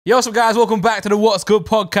Yo, what's up, guys? Welcome back to the What's Good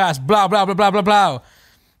podcast. Blah, blah, blah, blah, blah, blah.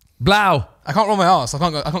 Blow. I can't roll my arse. I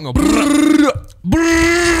can't go.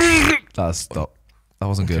 Stop. That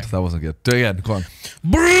wasn't good. That wasn't good. Do it again. Go on.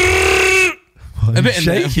 A bit in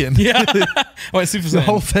there. shaking. Yeah. I went super The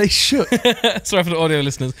whole face shook. Sorry for the audio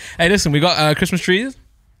listeners. Hey, listen, we got Christmas trees.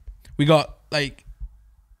 We got, like,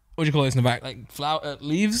 what do you call this in the back? Like, flower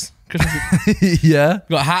leaves? Christmas. Yeah.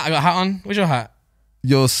 Got a hat. I got a hat on. Where's your hat?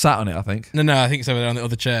 You're sat on it, I think. No, I think it's over there on the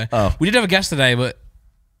other chair. Oh. We did have a guest today, but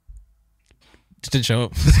just didn't show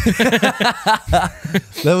up.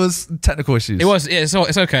 There was technical issues. It was. Yeah, it's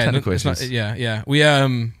okay. Technical It's issues. Yeah. We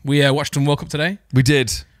watched them World Cup today. We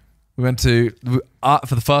did. We went to,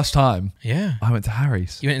 for the first time, Yeah. I went to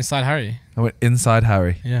Harry's. You went inside Harry. I went inside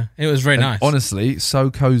Harry. Yeah. It was very And nice. honestly, so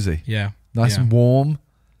cozy. Yeah. Nice and warm.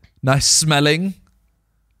 Nice smelling.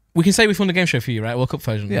 We can say we filmed a game show for you, right? World Cup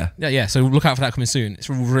version. Yeah. Yeah. So look out for that coming soon. It's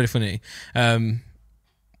really funny.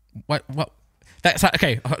 What? That's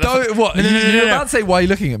okay. Don't, what? No. You're about to say, why are you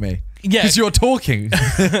looking at me? Yeah. Because you're talking.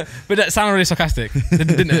 But that sounded really sarcastic,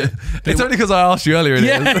 didn't it? It's only because I asked you earlier.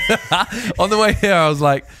 Yeah. On the way here, I was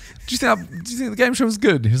like, do you think the game show was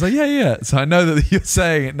good? He was like, yeah. So I know that you're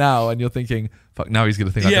saying it now and you're thinking, fuck, now he's going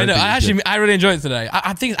to think I don't think it's good. I really enjoyed it today.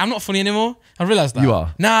 I think I'm not funny anymore. I realised that. You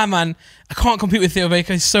are. Nah, man. I can't compete with Theo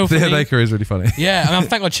Baker. He's so funny. Theo Baker is really funny. Yeah. I mean,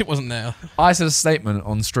 thank God Chip wasn't there. I said a statement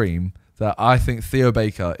on stream that I think Theo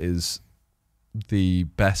Baker is the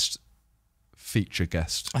best feature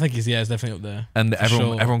guest. I think he's definitely up there. And For everyone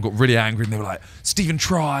sure. everyone got really angry and they were like, Stephen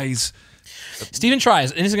tries. Stephen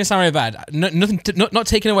tries, and this is going to sound really bad. Not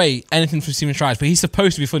taking away anything from Stephen tries, but he's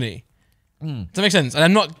supposed to be funny. Does that make sense? And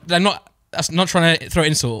I'm not. That's not trying to throw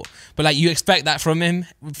insult, but like you expect that from him.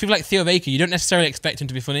 People like Theo Baker, you don't necessarily expect him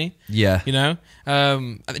to be funny. Yeah, you know.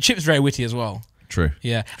 The Chip's very witty as well. True.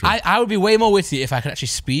 Yeah, True. I would be way more witty if I could actually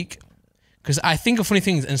speak, because I think of funny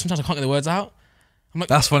things and sometimes I can't get the words out. I'm like,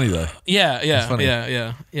 that's funny though. Yeah. That's funny.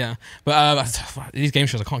 Yeah. But these game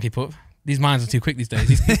shows I can't keep up. These minds are too quick these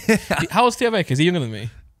days. How old's Theo Baker? Is he younger than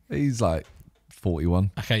me? He's like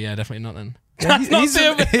 41. Okay, yeah, definitely not then. Yeah,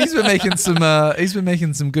 he's been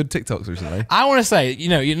making some good TikToks recently. I want to say, you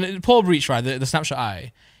know, Paul Breach, right, the Snapshot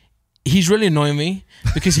eye, he's really annoying me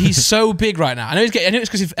because he's so big right now. I know it's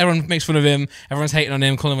because everyone makes fun of him, everyone's hating on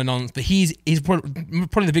him, calling him a nonce, but he's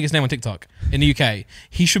probably the biggest name on TikTok in the UK.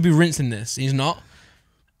 He should be rinsing this. He's not.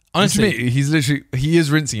 Honestly, what do you mean? He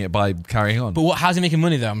is rinsing it by carrying on. But how's he making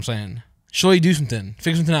money though? I'm saying, surely do something,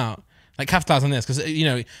 figure something out. Like capitalize on this, because you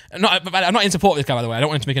know, I'm not in support of this guy, by the way. I don't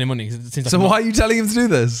want him to make any money. It seems like so why are you telling him to do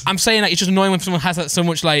this? I'm saying like it's just annoying when someone has like, so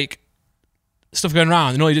much like stuff going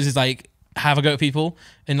around, and all he does is like have a go at people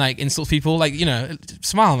and like insult people. Like, you know,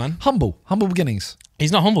 smile, man. Humble beginnings.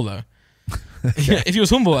 He's not humble though. If he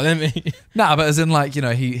was humble, then Nah, but as in like, you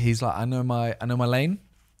know, he's like, I know my lane.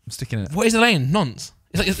 I'm sticking in it. What is the lane? Nonce.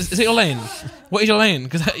 Is it your lane? What is your lane?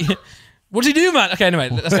 Because. What did he do, man? Okay, anyway,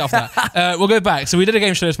 let's get off that. We'll go back. So we did a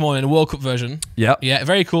game show this morning, a World Cup version. Yep. Yeah,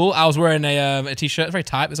 very cool. I was wearing a t-shirt, very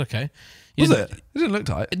tight. It's okay. Was it? It didn't look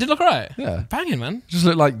tight. It did look alright. Yeah. Banging, man. It just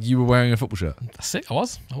looked like you were wearing a football shirt. That's sick. I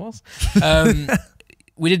was.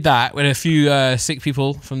 We did that. We had a few sick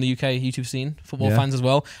people from the UK YouTube scene, football fans as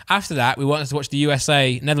well. After that, we wanted to watch the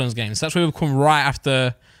USA-Netherlands game. So that's where we've come right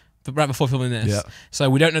before filming this. Yeah. So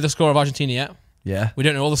we don't know the score of Argentina yet. Yeah. We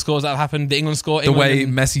don't know all the scores that have happened. The England score. The way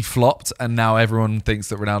Messi flopped and now everyone thinks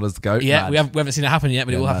that Ronaldo's the GOAT. Yeah, Mad. we haven't seen it happen yet,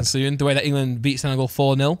 but it will happen soon. The way that England beat Senegal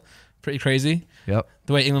 4-0. Pretty crazy. Yep.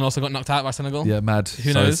 The way England also got knocked out by Senegal. Yeah, mad.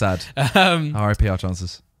 Who knows? Sad. RIP our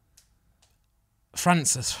chances.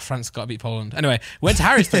 France got to beat Poland. Anyway, we went to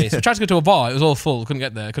Harry's place. We tried to go to a bar. It was all full. Couldn't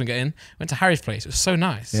get there. Couldn't get in. Went to Harry's place. It was so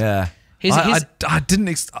nice. Yeah. I didn't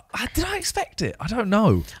expect it. I don't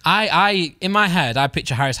know. I in my head, I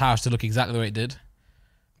picture Harry's house to look exactly the way it did.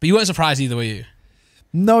 But you weren't surprised either, were you?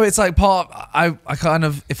 No, it's like I kind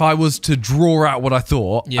of, if I was to draw out what I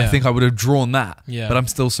thought, I think I would have drawn that. Yeah. But I'm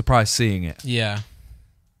still surprised seeing it. Yeah.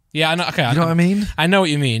 Yeah, I know. Okay. You know what I mean? I know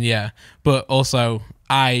what you mean, yeah. But also,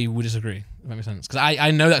 I would disagree. If that makes sense. Because I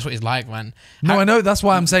know that's what he's like, man. No, I know. That's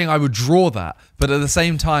why I'm saying I would draw that. But at the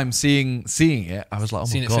same time, seeing it, I was like, oh my God.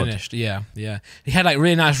 Seeing it finished, yeah. He had like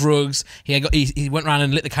really nice rugs. He went around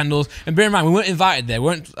and lit the candles. And bear in mind, we weren't invited there.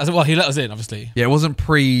 He let us in, obviously. Yeah, it wasn't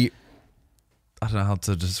I don't know how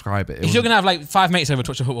to describe it. If you're going to have like 5 mates over to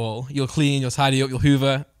watch a football, you'll clean, you'll tidy up, you'll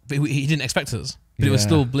hoover. But he didn't expect us. But it was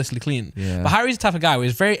still blissfully clean. Yeah. But Harry's the type of guy where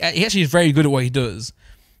he actually is very good at what he does.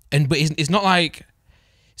 But it's not like...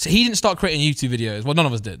 So he didn't start creating YouTube videos. Well, none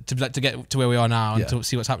of us did to get to where we are now and to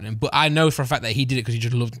see what's happening. But I know for a fact that he did it because he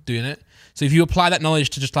just loved doing it. So if you apply that knowledge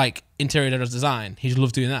to just like interior design, he just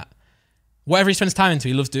loved doing that. Whatever he spends time into,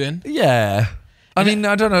 he loves doing. Yeah. I mean,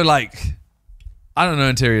 I don't know, like, I don't know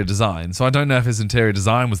interior design, so I don't know if his interior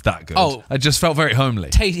design was that good. Oh, it just felt very homely.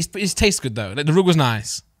 It tastes good though. Like, the rug was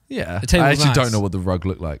nice. Yeah, I actually don't know what the rug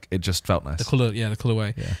looked like. It just felt nice. The color, the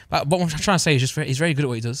colorway. Yeah. But what I'm trying to say is he's very good at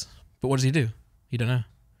what he does. But what does he do? You don't know.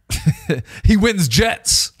 He wins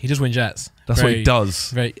jets. He does win jets. That's what he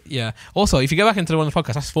does. Yeah. Also, if you go back into one of the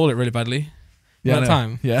podcasts, I spoiled it really badly. Yeah. That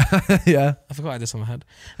time. Yeah. Yeah. I forgot I did this on my head.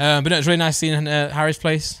 But no, it's really nice seeing Harry's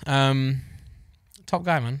place. Top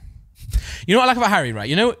guy, man. You know what I like about Harry, right?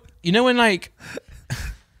 You know when like.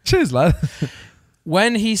 Cheers, lad.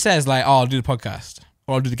 When he says like, "Oh, I'll do the podcast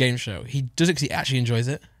or I'll do the game show," he does it because he actually enjoys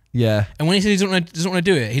it. Yeah. And when he says he doesn't want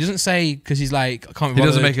to do it, he doesn't say because he's like, I can't be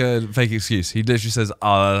bothered. He doesn't make a fake excuse. He literally says,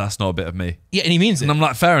 "Oh, that's not a bit of me." Yeah, and he means it. And I'm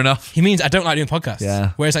like, fair enough. He means I don't like doing podcasts.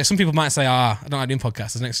 Yeah. Whereas like some people might say, I don't like doing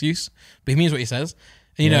podcasts as an excuse, but he means what he says.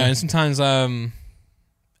 And, you know, and sometimes certain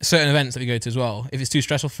events that we go to as well, if it's too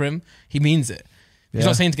stressful for him, he means it. He's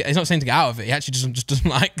not saying to get out of it. He actually just doesn't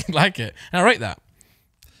like it, and I rate that.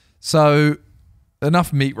 So,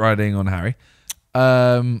 enough meat riding on Harry.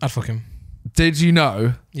 I'd fuck him. Did you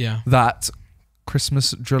know? Yeah. That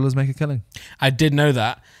Christmas drillers make a killing? I did know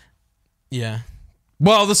that. Yeah.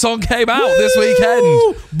 Well, the song came out this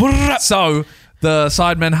weekend. So the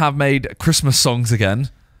Sidemen have made Christmas songs again.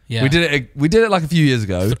 Yeah. We did it like a few years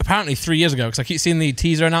ago. Apparently 3 years ago, because I keep seeing the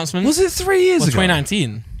teaser announcements. Was it 3 years ago?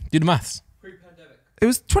 2019. Do the maths. Pre-pandemic. It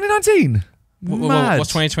was 2019. Mad. What's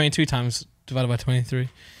 2022 times divided by 23?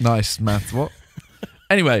 Nice maths. What?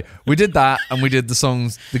 Anyway, we did that, and we did the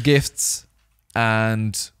songs, The Gifts,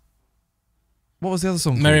 and what was the other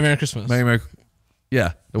song? Merry Merry Christmas.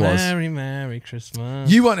 Yeah, it was. Merry Merry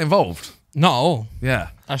Christmas. You weren't involved. Not at all. Yeah.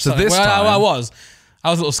 So this time, I was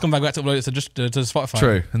a little scumbag who had to upload it to Spotify.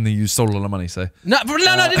 True, and then you stole a lot of money. So no,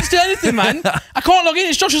 I didn't steal anything, man. I can't log in.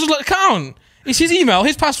 It's Josh's account. It's his email,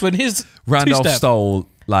 his password, his Randolph two-step. Stole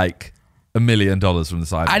like $1 million from the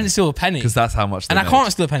side. I didn't steal a penny because that's how much. And I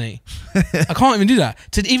can't steal a penny. I can't even do that.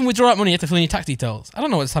 To even withdraw that money, you have to fill in your tax details. I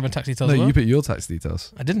don't know what type of tax details. No, you put your tax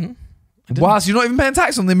details. I didn't. Wow, so you're not even paying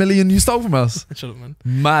tax on the $1 million you stole from us. Shut up, man.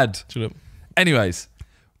 Mad. Shut up. Anyways,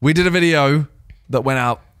 we did a video that went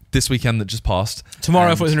out this weekend that just passed.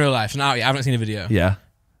 Tomorrow, if it was in real life, it's not out yet. I haven't seen a video. Yeah,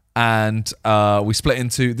 and we split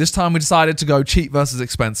into. This time, we decided to go cheap versus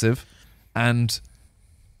expensive, and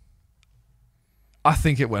I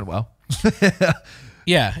think it went well.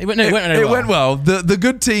 Yeah, it went well. The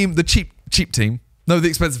good team, the cheap team, no, the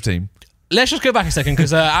expensive team. Let's just go back a second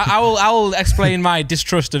because I will explain my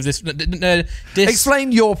distrust of this.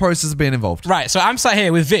 Explain your process of being involved. Right, so I'm sat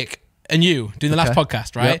here with Vic and you doing the last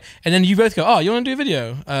podcast, right? Yep. And then you both go, "Oh, you want to do a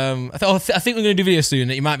video? I think we're going to do a video soon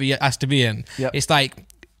that you might be asked to be in." Yep. It's like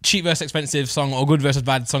cheap versus expensive song or good versus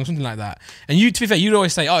bad song, something like that. And you, to be fair, you'd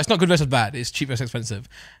always say, "Oh, it's not good versus bad. It's cheap versus expensive."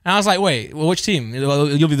 And I was like, "Wait, well, which team? Well,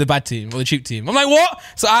 you'll be the bad team or the cheap team." I'm like, "What?"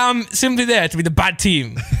 So I'm simply there to be the bad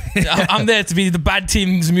team. I'm there to be the bad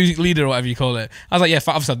team's music leader or whatever you call it. I was like, "Yeah,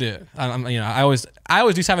 obviously I'll do it." I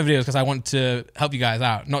always do Simon videos because I want to help you guys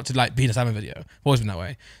out, not to like be in a Simon video. I've always been that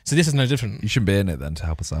way. So this is no different. You shouldn't be in it then to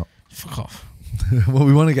help us out. Fuck off. Well,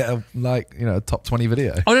 we want to get a top 20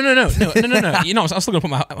 video. Oh no! I'm still gonna put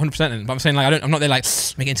my 100% in, but I'm saying like I'm not there like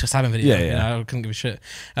make it into a Simon video. Yeah. I couldn't give a shit.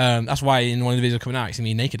 That's why in one of the videos coming out, you see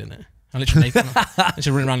me naked in it. I'm literally naked.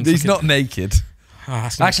 Running around. He's not naked. Oh,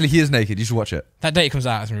 actually, he is naked. You should watch it. That day it comes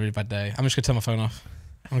out, it's a really bad day. I'm just gonna turn my phone off.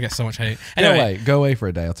 I'm gonna get so much hate. Anyway, go away for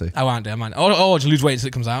a day or two. I won't do. I might. Or just lose weight until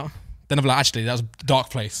it comes out. Then I'm like, actually, that was a dark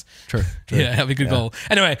place. True. Yeah, that'd be a good goal.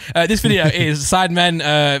 Anyway, this video is Sidemen,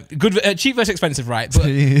 good, cheap versus expensive, right? But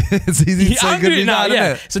it's easy to say good now,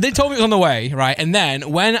 yeah. So they told me it was on the way, right? And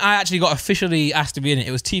then when I actually got officially asked to be in it,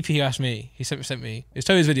 it was TP who asked me. He sent me. It was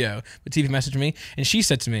Toby's video, but TP messaged me, and she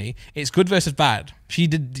said to me, "It's good versus bad." She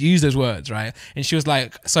did use those words, right? And she was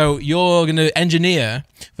like, "So you're gonna engineer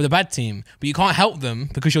for the bad team, but you can't help them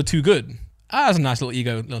because you're too good." That was a nice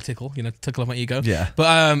little tickle, tickle off my ego. Yeah. But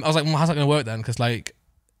I was like, well, how's that going to work then? Because like,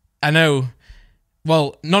 I know,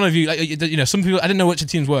 well, none of you, like, some people, I didn't know which the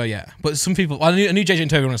teams were yet, but some people, well, I knew JJ and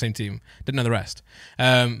Toby were on the same team, didn't know the rest. But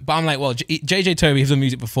I'm like, well, JJ, Toby have done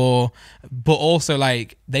music before, but also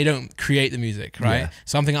like, they don't create the music, right? Yeah.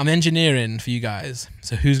 So I'm thinking, I'm engineering for you guys.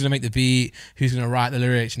 So who's going to make the beat? Who's going to write the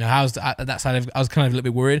lyrics? How's that side of, I was kind of a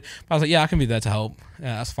little bit worried, but I was like, yeah, I can be there to help.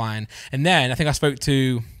 Yeah, that's fine. And then I think I spoke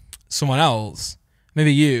to someone else,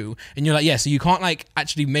 maybe you, and you're like, yeah, so you can't like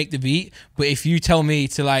actually make the beat, but if you tell me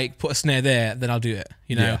to like put a snare there, then I'll do it,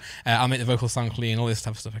 I'll make the vocals sound clean, all this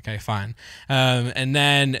type of stuff. Okay, fine. And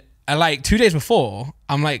then like 2 days before,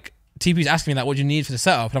 I'm like TP's asking me like, what do you need for the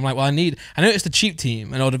setup? And I'm like, well, I know it's the cheap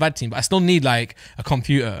team and or the bad team, but I still need like a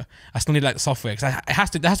computer. I still need like the software because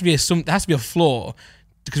there has to be a flaw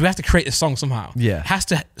because we have to create this song somehow. Yeah. It has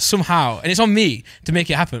to somehow, and it's on me to make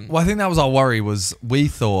it happen. Well, I think that was our worry. Was we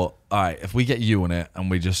thought, all right, if we get you on it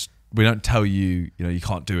and we don't tell you, you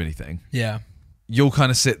can't do anything. Yeah. You'll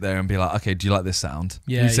kind of sit there and be like, okay, do you like this sound?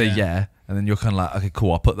 Yeah. We say yeah, and then you're kind of like, okay,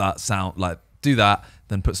 cool. I'll put that sound, like do that,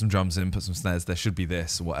 then put some drums in, put some snares. There should be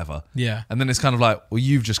this or whatever. Yeah. And then it's kind of like, well,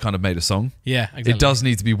 you've just kind of made a song. Yeah, exactly. It does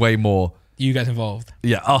need to be way more. You guys involved.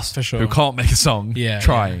 Yeah, us for sure. who can't make a song. Yeah,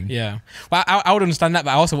 trying. Yeah. Well, I would understand that,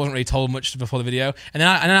 but I also wasn't really told much before the video. And then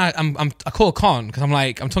I call Con because I'm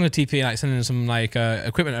talking to TP and like sending some like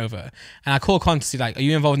equipment over, and I call Con to see like, are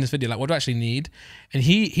you involved in this video? Like, what do I actually need? And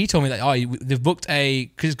he told me that they've booked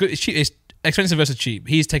because it's good. It's cheap. It's expensive versus cheap.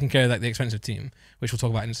 He's taking care of like the expensive team, which we'll talk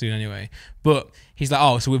about in soon anyway. But he's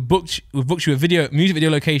like, so we've booked you a music video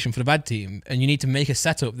location for the bad team, and you need to make a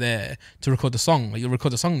setup there to record the song. Like you'll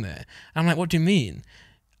record the song there. And I'm like, what do you mean?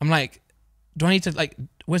 I'm like, do I need to like,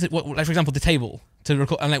 where's it? What, like for example, the table to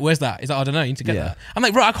record. I'm like, where's that? He's like, I don't know. You need to get that. I'm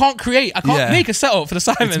like, bro, I can't make a setup for the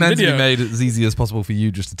SIDEMEN video. It's meant to be made as easy as possible for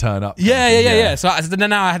you just to turn up. Yeah. So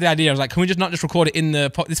then now I had the idea. I was like, can we not just record it in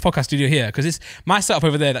this podcast studio here? Because it's my setup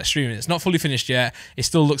over there that's streaming. It's not fully finished yet. It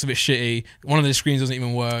still looks a bit shitty. One of the screens doesn't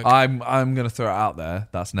even work. I'm gonna throw it out there.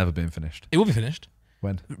 That's never been finished. It will be finished.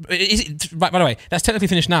 When? By the way, that's technically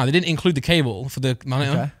finished now. They didn't include the cable for the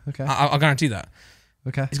monitor. Okay. I'll guarantee that.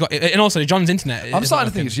 Okay. It's got, and also John's internet. I'm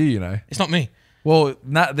starting to think it's you. It's not me. Well,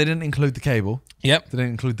 they didn't include the cable. Yep. They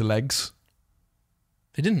didn't include the legs.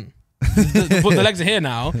 They didn't. the legs are here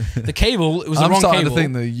now. The cable, it was the wrong cable. I'm starting to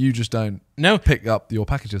think that you just don't pick up your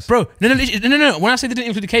packages. Bro, no. When I say they didn't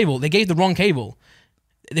include the cable, they gave the wrong cable.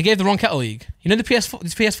 They gave the wrong Kettle League. You know the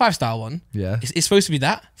PS5 style one? Yeah. It's supposed to be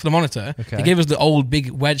that for the monitor. Okay. They gave us the old big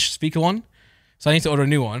wedge speaker one. So I need to order a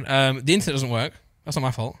new one. The internet doesn't work. That's not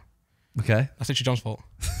my fault. Okay. That's actually John's fault.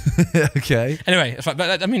 Okay. Anyway,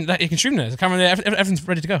 I mean, you can stream there. There's a camera there. Everything's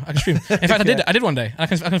ready to go. I can stream. In fact, I did one day. I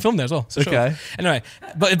can film there as well. So okay. Sure. Anyway,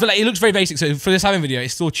 but like, it looks very basic. So for this SIDEMEN video,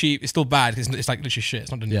 it's still cheap. It's still bad because it's like literally shit.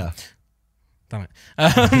 It's not done yet. Damn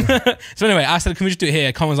it. So anyway, I said, can we just do it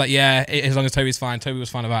here? Con was like, yeah, as long as Toby's fine. Toby was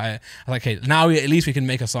fine about it. I was like, okay, now at least we can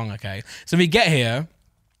make a song, okay? So we get here,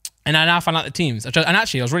 and I now find out the teams. And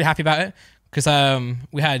actually, I was really happy about it because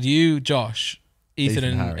we had you, Josh, Ethan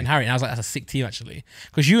and Harry. And I was like, that's a sick team, actually.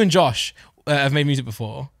 Because you and Josh have made music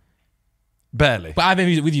before. Barely. But I've made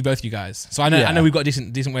music with you, both you guys. So I know we've got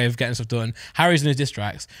a decent way of getting stuff done. Harry's in his diss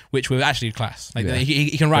tracks, which were actually class. Like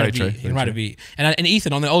he can write a beat. He can write a beat. And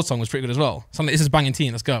Ethan on the old song was pretty good as well. So I'm like, this is a banging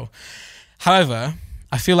team, let's go. However,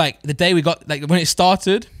 I feel like the day we got, like when it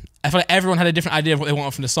started, I feel like everyone had a different idea of what they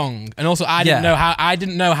wanted from the song. And also I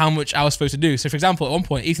didn't know how much I was supposed to do. So for example, at one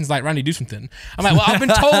point, Ethan's like, Randy, do something. I'm like, well,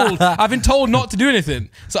 I've been told not to do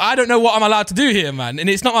anything. So I don't know what I'm allowed to do here, man. And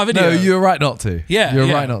it's not my video. No, you're right not to. Yeah.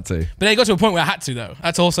 You're right not to. But it got to a point where I had to though.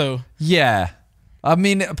 That's also... Yeah. I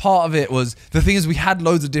mean, part of it was, the thing is we had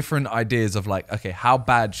loads of different ideas of like, okay, how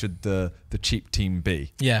bad should the cheap team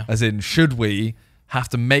be? Yeah. As in, should we have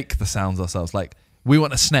to make the sounds ourselves? Like, we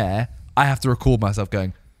want a snare, I have to record myself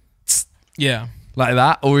going, yeah, like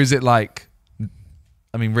that, or is it like,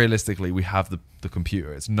 I mean, realistically, we have the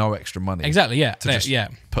computer. It's no extra money. Exactly. Yeah. To just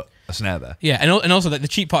put a snare there. Yeah, and also like the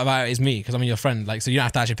cheap part about it is me because I'm your friend. Like, so you don't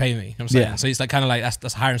have to actually pay me. You know what I'm saying? Yeah. So it's like kind of like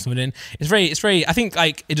that's hiring someone in. It's very. I think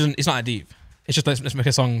like it's not that deep. It's just let's make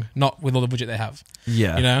a song not with all the budget they have.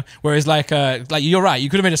 Yeah. You know. Whereas like you're right. You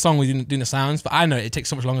could have made a song with doing the sounds, but I know it takes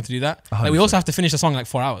so much longer to do that. 100%. Like we also have to finish the song in like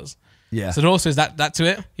 4 hours. Yeah. So there also is that to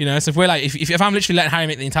it. You know. So if we're like if I'm literally letting Harry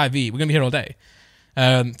make the entire beat, we're gonna be here all day.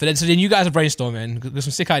 But then you guys are brainstorming with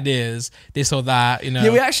some sick ideas, this or that, you know.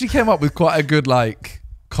 Yeah, we actually came up with quite a good like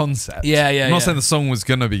concept. Yeah. I'm not saying the song was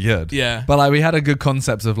gonna be good. Yeah. But like we had a good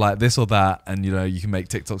concept of like this or that, and you know, you can make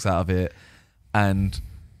TikToks out of it. And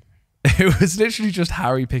it was literally just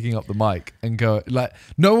Harry picking up the mic and go like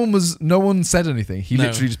no one said anything. He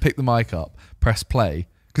literally just picked the mic up, pressed play.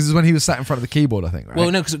 Because it's when he was sat in front of the keyboard, I think, right? Well,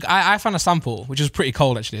 no, because I found a sample, which was pretty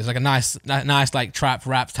cold, actually. It's like a nice like trap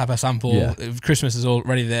rap type of sample. Yeah. Christmas is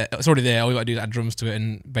already there. It's already there. All we got to do is add drums to it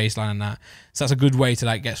and bass line and that. So that's a good way to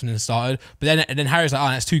like get something started. But then Harry's like, oh,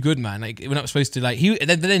 that's too good, man. Like we're not supposed to like he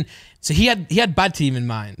had bad team in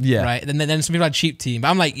mind. Yeah. Right. Then some people had cheap team.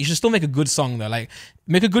 But I'm like, you should still make a good song though. Like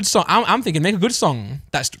Make a good song. I'm thinking make a good song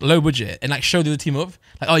that's low budget and like show the other team up.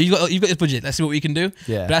 Like, oh, you got this budget. Let's see what we can do.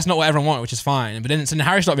 Yeah. But that's not what everyone wanted, which is fine. But then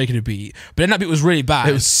Harry started making a beat. But then that beat was really bad.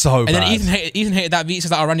 It was so bad. And then Ethan hated that beat. He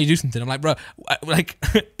says, like, "Oh, Randy, do something." I'm like, bro, like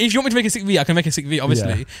if you want me to make a sick beat, I can make a sick beat,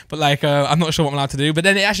 obviously. Yeah. But like, I'm not sure what I'm allowed to do. But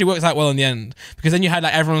then it actually works out well in the end because then you had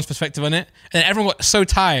like everyone's perspective on it, and everyone got so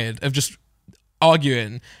tired of just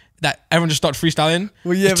arguing that everyone just started freestyling.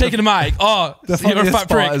 Well, yeah, just taking the mic. Oh, the you're a fat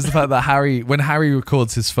prick. Is the fact that when Harry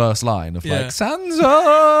records his first line of like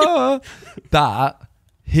Sansa, that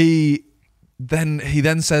he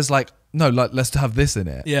then says like, no, like let's have this in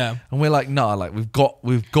it. Yeah, and we're like, no, like we've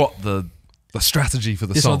got the strategy for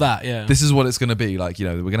the this song. Or that, yeah. This is what it's gonna be. Like, you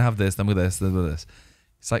know, we're gonna have this, then with this, then with this.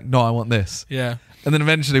 It's like, no, I want this. Yeah. And then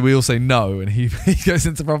eventually we all say no, and he goes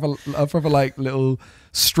into a proper like little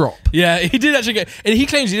strop. Yeah, he did actually get, and he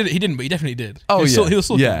claims he didn't, but he definitely did. Oh, he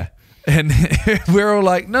was yeah. And we're all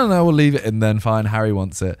like, no, we'll leave it, and then fine, Harry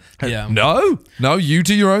wants it. Yeah. No, you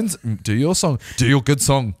do your own, do your song, do your good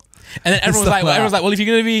song. And then everyone's like, well, if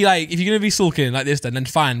you're gonna be sulking like this, then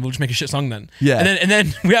fine, we'll just make a shit song then. Yeah. And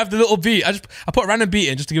then we have the little beat. I put a random beat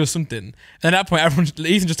in just to give us something. And at that point,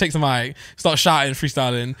 Ethan just takes the mic, starts shouting,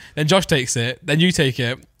 freestyling. Then Josh takes it. Then you take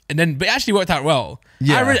it. And then, but it actually worked out well.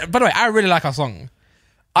 Yeah. By the way, I really like our song.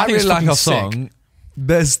 I really like our song.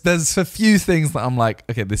 There's a few things that I'm like,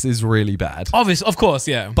 okay, this is really bad. Obvious, of course,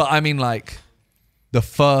 yeah. But I mean, like the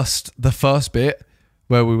first bit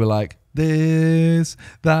where we were like, this,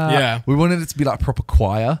 that. Yeah. We wanted it to be like proper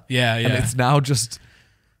choir. Yeah. And it's now just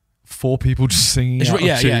 4 people just singing.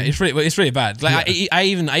 It's really bad. Like I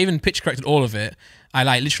even pitch corrected all of it. I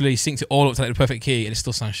like literally synced it all up to like the perfect key, and it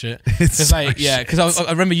still sounds shit. Because I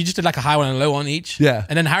remember you just did like a high one and a low one each. Yeah.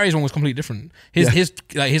 And then Harry's one was completely different. His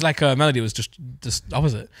melody was just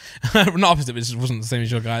opposite. Not opposite, but it just wasn't the same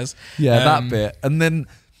as your guys. Yeah, that bit. And then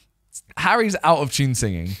Harry's out of tune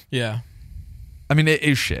singing. Yeah. I mean, it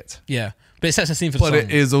is shit. Yeah, but it sets a scene for the song. But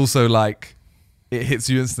it is also like, it hits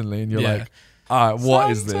you instantly, and you're like, all right,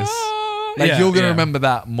 what is this? Like, you're going to remember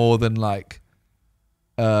that more than like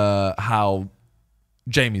how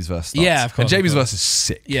Jamie's verse starts. Yeah, of course. And Jamie's verse is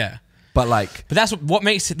sick. Yeah. But that's what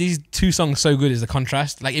makes these two songs so good is the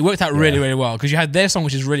contrast. Like, it worked out really, really well because you had their song,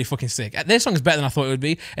 which is really fucking sick. Their song is better than I thought it would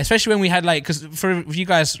be, especially when we had like, because for you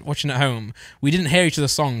guys watching at home, we didn't hear each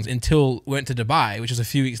other's songs until we went to Dubai, which was a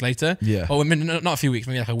few weeks later. Yeah. Or not a few weeks,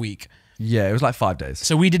 maybe like a week. Yeah, it was like 5 days.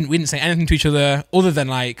 So we didn't say anything to each other other than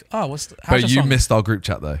like, oh, how's but you song? missed our group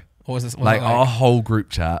chat though. What was this? Like our whole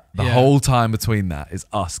group chat, the whole time between that is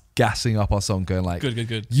us gassing up our song, going like,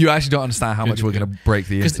 good. You actually don't understand how much we're going to break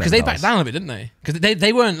the internet. Because they backed down a bit, didn't they? Because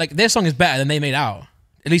they weren't like, their song is better than they made out,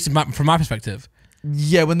 at least from my perspective.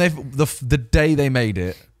 Yeah, when the day they made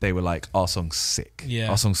it, they were like, our song's sick.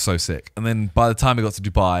 Yeah, our song's so sick. And then by the time we got to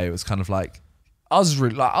Dubai, it was kind of like, ours is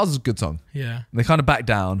a good song. Yeah, and they kind of backed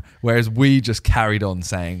down, whereas we just carried on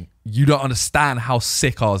saying, you don't understand how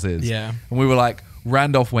sick ours is. Yeah, and we were like,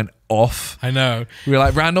 Randolph went off. I know. We were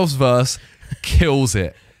like, Randolph's verse kills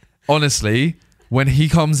it. Honestly, when he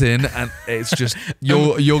comes in and it's just,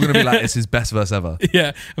 you're going to be like, it's his best verse ever.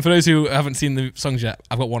 Yeah. And for those who haven't seen the songs yet,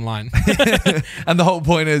 I've got one line. And the whole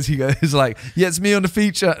point is he's like, yeah, it's me on the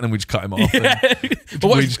feature. And then we just cut him off. Yeah.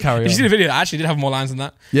 We just carry on. Did you see the video? I actually did have more lines than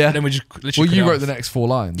that. Yeah. And then we just literally Well, you wrote the next 4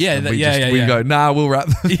 lines. Yeah. We go, nah, we'll wrap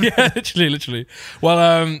them. Yeah, literally.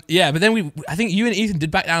 Well, yeah, but then I think you and Ethan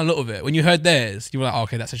did back down a little bit. When you heard theirs, you were like, oh,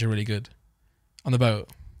 okay, that's actually really good. On the boat.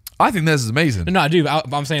 I think theirs is amazing. No, I do,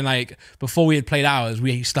 but I'm saying like before we had played ours,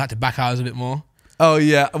 we started to back ours a bit more. Oh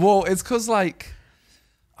yeah, well it's because like,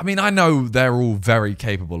 I mean I know they're all very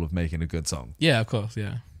capable of making a good song. Yeah, of course,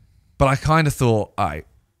 yeah. But I kind of thought, alright,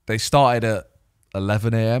 they started at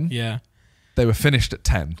 11 a.m. Yeah. They were finished at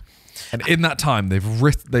 10, and in that time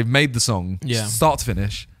they've made the song start to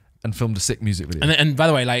finish and filmed a sick music video. And by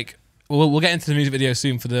the way, like we'll get into the music video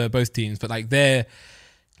soon for both teams, but like they're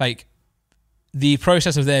like. The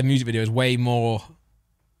process of their music video is way more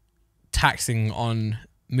taxing on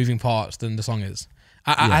moving parts than the song is.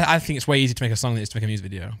 I think it's way easier to make a song than it is to make a music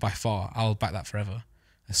video, by far. I'll back that forever.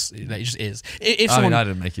 It just is. If someone, I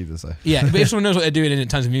didn't make either, so. Yeah, but if someone knows what they're doing in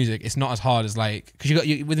terms of music, it's not as hard as like, because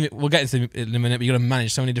we'll get into it in a minute, but you got to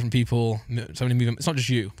manage so many different people, so many movements. It's not just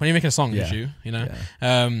you. When you're making a song, it's you know,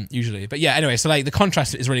 usually. But yeah, anyway, so like the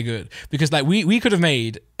contrast is really good because like we could have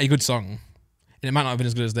made a good song. And it might not have been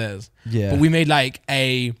as good as theirs. Yeah. But we made like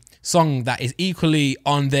a song that is equally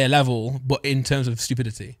on their level, but in terms of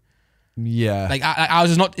stupidity. Yeah. Like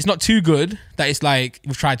ours is not. It's not too good that it's like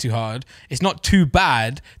we've tried too hard. It's not too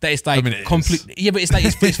bad that it's like I mean, it complete. Yeah, but it's like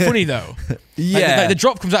it's funny though. Yeah. Like the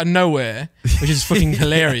drop comes out of nowhere, which is fucking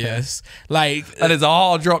hilarious. Like, and it's a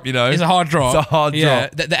hard drop, you know. it's a hard drop. It's a hard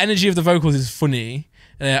drop. The energy of the vocals is funny.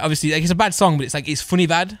 Obviously, like it's a bad song, but it's like it's funny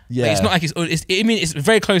bad. Yeah. Like, it's not like I mean, it's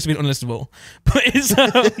very close to being unlistenable, but it's.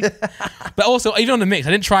 But also, even on the mix,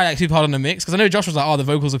 I didn't try like super hard on the mix because I know Josh was like, "Oh, the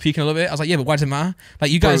vocals are peaking a little bit." I was like, "Yeah, but why does it matter?"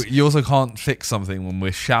 Like you guys, Bro, you also can't fix something when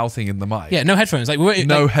we're shouting in the mic. yeah, no headphones. Like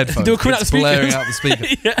No headphones. They were coming out the It's speakers. blaring out the speaker.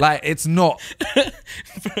 Yeah. Like it's not.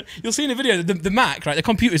 You'll see in the video the Mac, right? The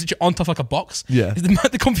computer is on top of like a box. Yeah.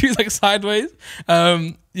 The computer's like sideways.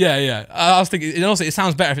 Yeah. I was thinking, and also it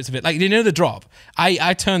sounds better if it's a bit like, you know, the drop.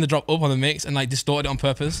 I turned the drop up on the mix and like distorted it on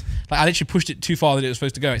purpose. Like I literally pushed it too far that it was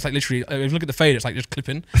supposed to go. It's like literally, if you look at the fade, it's like just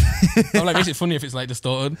clipping. I'm like, makes it funny if it's like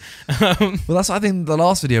distorted. Well, that's what I think the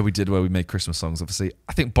last video we did where we made Christmas songs. Obviously,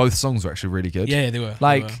 I think both songs were actually really good. Yeah, they were.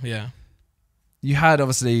 Like, yeah. You had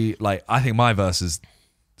obviously like I think my verse is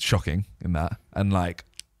shocking in that, and like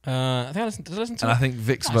I think I listened to and it. I think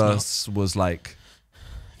Vic's verse was like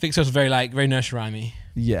Vic's was very nursery rhymey.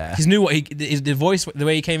 yeah, His new the voice, the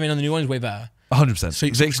way he came in on the new one is way better. 100%. So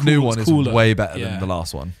Vic's cool, new one is cooler. way better Yeah. than the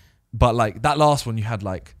last one, but like that last one you had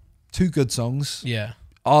like 2 good songs. Yeah.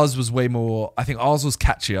 Ours was way more. I think ours was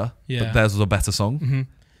catchier, Yeah. but theirs was a better song. Mm-hmm.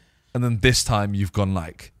 And then this time you've gone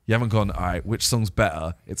like you haven't gone all right. Which song's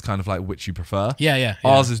better? It's kind of like which you prefer. Yeah.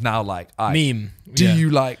 Ours is now like all right, Meme. Do Yeah. you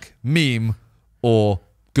like meme or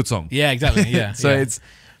good song? Yeah, exactly. Yeah. So yeah. it's.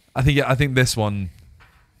 I think this one.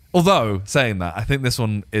 Although saying that, I think this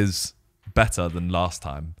one is better than last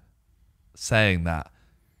time. Saying that,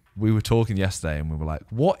 we were talking yesterday and we were like,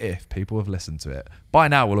 what if people have listened to it? By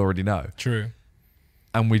now we'll already know. True.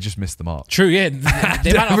 And we just missed the mark. True, yeah. They might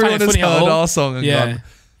not Everyone find it has funny at heard all. our song and gone,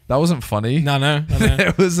 that wasn't funny. No.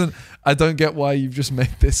 It wasn't. I don't get why you've just made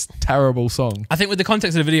this terrible song. I think with the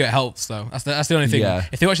context of the video, it helps though. That's the only thing. Yeah.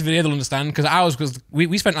 If they watch the video, they'll understand. Because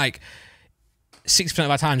we spent like 60%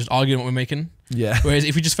 of our time just arguing what we're making. Yeah. Whereas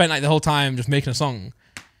if we just spent like the whole time just making a song,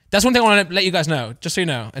 that's one thing I want to let you guys know. Just so you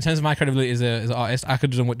know, in terms of my credibility as an artist, I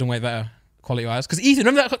could have done way better quality wise. Because Ethan,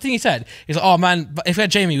 remember that thing he said? He's like, "Oh man, if we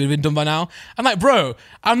had Jamie, we'd have been done by now." I'm like, bro,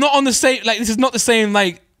 I'm not on the same. Like this is not the same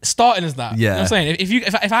like starting as that. Yeah. You know what I'm saying?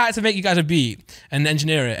 If I had to make you guys a beat and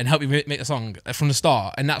engineer it and help you make a song from the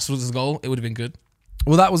start, and that's was the goal, it would have been good.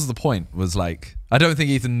 Well, that was the point. Was like, I don't think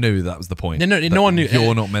Ethan knew that was the point. No one knew.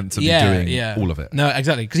 You're not meant to be doing all of it. No,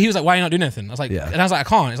 exactly. Because he was like, "Why are you not doing anything?" I was like, Yeah. and I was like, "I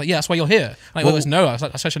can't." He's like, "Yeah, that's why you're here." I'm like, well, no. I was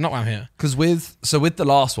like, "I should not why I'm here." Because with the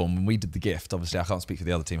last one, when we did the gift, obviously I can't speak for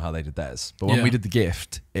the other team how they did theirs, but when Yeah. we did the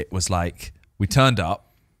gift, it was like we turned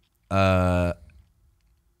up.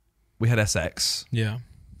 We had SX. Yeah.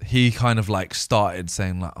 He kind of like started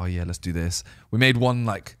saying like, "Oh yeah, let's do this." We made one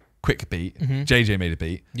like quick beat. JJ made a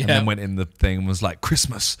beat, Yeah. and then went in the thing and was like,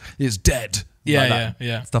 "Christmas is dead." Yeah, Like that.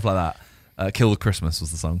 yeah. Stuff like that. Kill the Christmas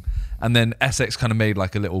was the song, and then SX kind of made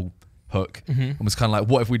like a little hook and was kind of like,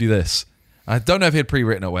 "What if we do this?" I don't know if he had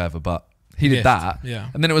pre-written or whatever, but he did Gift, that. yeah.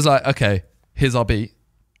 And then it was like, "Okay, here's our beat.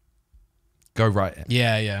 Go write it."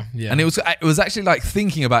 Yeah. And it was actually like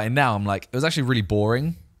thinking about it now. I'm like, it was actually really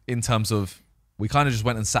boring in terms of we kind of just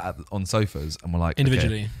went and sat on sofas and we're like,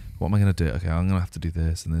 Individually. okay, what am I going to do? Okay, I'm going to have to do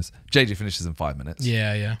this and this. JJ finishes in 5 minutes.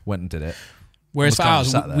 Yeah. Went and did it. Whereas for Almost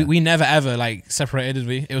ours, kind of sat there. we never ever like separated, did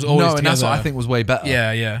we? It was always No, together. and that's what I think was way better.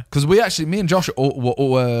 Yeah. Because me and Josh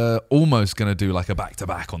were almost going to do like a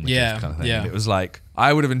back-to-back on the Yeah, gift kind of thing. yeah. And it was like,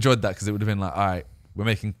 I would have enjoyed that because it would have been like, all right, we're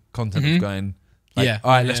making content of going, like, Yeah,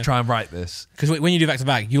 all right, let's yeah. try and write this. Because when you do back to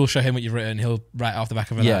back, you'll show him what you've written. He'll write off the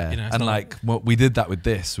back of it. Yeah, you know, it's and not like we did that with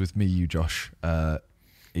this, with me, you, Josh,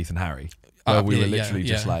 Ethan, Harry, where we were literally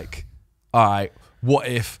just like, all right, what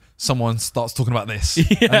if someone starts talking about this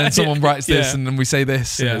and then someone writes this and then we say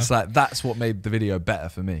this and it's like that's what made the video better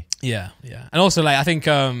for me. Yeah. And also like I think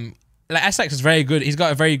like SX is very good. He's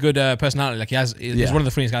got a very good personality. Like he's one of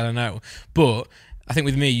the funniest guys I know. But I think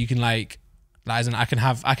with me, you can like as in I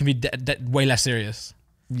can be way less serious.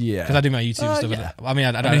 Yeah, because I do my YouTube stuff. Yeah. I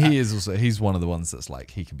mean, he's one of the ones that's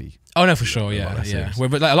like he can be. Oh no, for sure, yeah. Serious.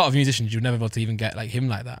 But like a lot of musicians, you'd never be able to even get like him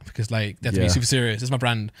like that because like they have to be super serious. It's my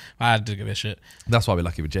brand. I had to give it a shit. That's why we're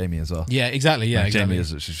lucky with Jamie as well. Yeah, exactly. Yeah, like, exactly. Jamie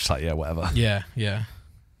is just like whatever. Yeah.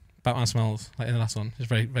 Batman Smells like in the last one. It's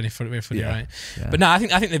very funny, right? Yeah. But no, I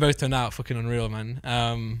think they both turned out fucking unreal, man.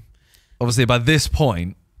 Obviously, by this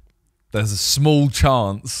point, there's a small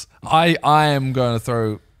chance. I'm going to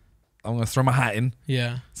throw my hat in.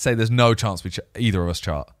 Yeah. Say there's no chance either of us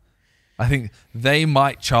chart. I think they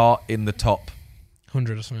might chart in the top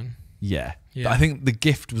 100 or something. Yeah. Yeah. I think the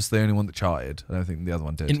gift was the only one that charted. I don't think the other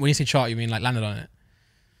one did. When you say chart, you mean like landed on it?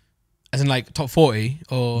 As in like top 40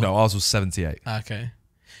 or No, ours was 78. Okay.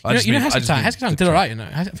 You know Hesketown did alright. You know,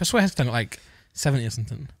 I swear Hesketown got like 70 or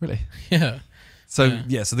something. Really? Yeah. So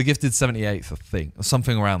so the Gifted 78th, I think, or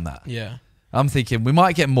something around that. Yeah. I'm thinking we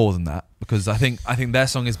might get more than that because I think their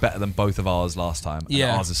song is better than both of ours last time. And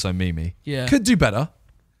ours is so memey. Yeah. Could do better.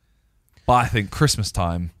 But I think Christmas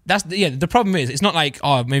time. The problem is it's not like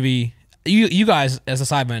maybe you guys as a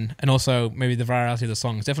Sidemen and also maybe the variety of the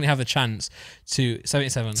songs definitely have the chance to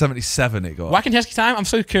 77. 77 it got. Why can Hesketown? I'm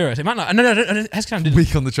so curious. It might not. No. Hesketown did.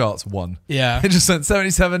 Week on the charts, 1. Yeah. It just sent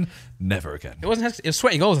 77. Never again. It wasn't. It was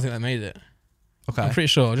Sweaty Goals. I think that made it. Okay. I'm pretty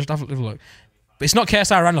sure. Just have a look. But it's not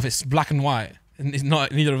KSI Randolph. It's black and white. And it's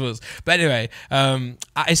not neither of us. But anyway,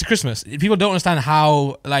 it's Christmas. People don't understand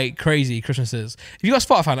how like crazy Christmas is. If you got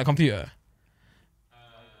Spotify on that computer,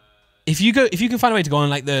 if you can find a way to go on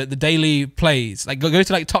like the daily plays, like go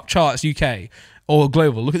to like top charts UK or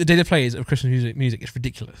global, look at the daily plays of Christmas music. It's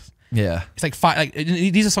ridiculous. Yeah. It's like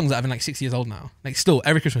these are songs that have been like 6 years old now. Like still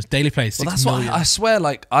every Christmas daily plays. Well, that's what I swear.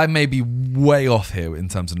 Like I may be way off here in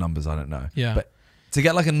terms of numbers. I don't know. Yeah. But to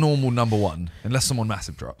get like a normal number 1, unless someone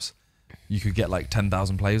massive drops, you could get like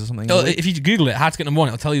 10,000 plays or something. If you Google it, how to get number 1,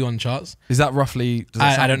 it'll tell you on the charts. Is that roughly?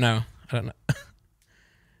 I don't know.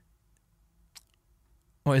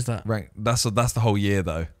 What is that? Rank. That's the whole year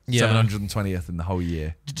though. Yeah. 720th in the whole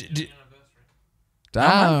year.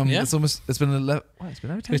 Damn. Yeah. It's been 11. It's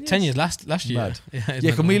been over 10 years. It was 10 years last year. Mad.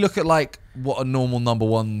 Yeah. Can we look at like what a normal number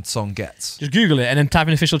 1 song gets? Just Google it and then type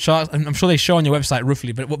in official charts. And I'm sure they show on your website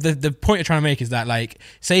roughly. But what the point you're trying to make is that like,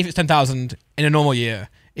 say if it's 10,000 in a normal year,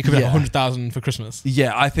 it could be like 100,000 for Christmas.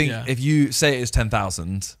 Yeah, I think if you say it is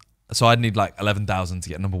 10,000, so I'd need like 11,000 to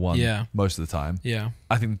get number 1 most of the time. Yeah.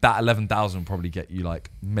 I think that 11,000 will probably get you like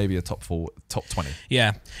maybe a top 20.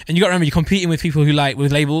 Yeah. And you got to remember, you're competing with people who like,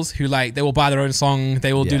 with labels who like, they will buy their own song.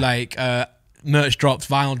 They will do like merch drops,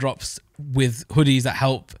 vinyl drops with hoodies that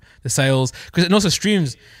help the sales. Because and also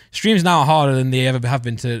streams now are harder than they ever have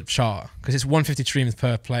been to chart because it's 150 streams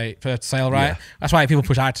per sale, right? Yeah. That's why people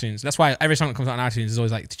push iTunes. That's why every song that comes out on iTunes is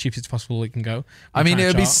always like the cheapest possible it can go. I mean, it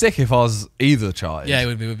would be sick if ours either charted. Yeah, it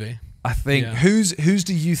would be. I think whose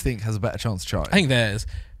do you think has a better chance of charting? I think theirs.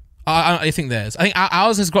 I think theirs. I think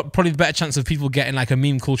ours has got probably the better chance of people getting like a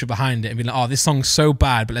meme culture behind it and being like, oh, this song's so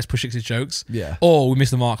bad, but let's push it to jokes. Yeah. Or we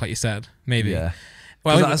missed the mark, like you said, maybe. Yeah.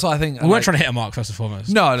 Well, that's what I think. We weren't trying to hit a mark first and foremost.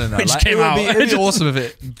 No. We just came out. It'd be awesome if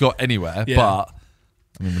it got anywhere, but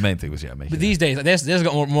I mean, the main thing was making. But these days, like, there's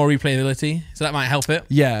got more replayability, so that might help it.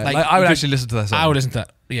 Yeah, like I would actually listen to that song. I would listen to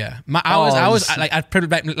that. Yeah, I was like I'd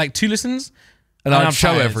probably like 2 listens, and I'd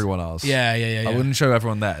show everyone ours. Yeah. I wouldn't show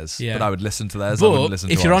everyone theirs, but I would listen to theirs. But I wouldn't listen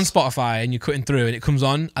to if you're ours. on Spotify and you're cutting through and it comes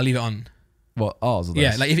on, I leave it on. What, ours or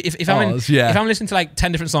theirs? Yeah, like if I'm listening to like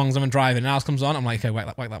 10 different songs, I'm driving and ours comes on, I'm like, okay,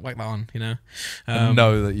 whack that on, you know. I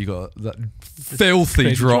know that you got that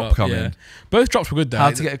filthy drop coming. Yeah. Both drops were good though.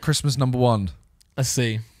 How to get a Christmas number 1? Let's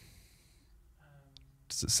see.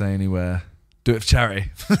 Does it say anywhere? Do it for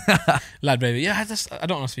charity. Lad Baby. Yeah, I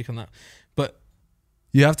don't want to speak on that. But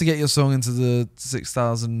you have to get your song into the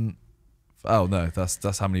 6,000. Oh no,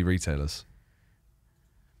 that's how many retailers.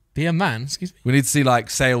 Be a Man, excuse me. We need to see like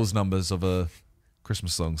sales numbers of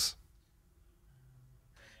Christmas songs.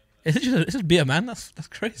 Is it just Be a Man? That's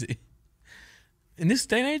crazy. In this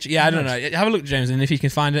day and age? Yeah, I don't know. Have a look, James, and if you can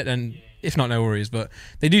find it, then if not, no worries. But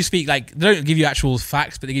they do speak, like, they don't give you actual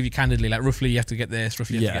facts, but they give you candidly, like, roughly you have to get this,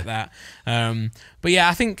 roughly you have to get that. But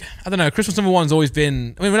yeah, I don't know, Christmas number 1's always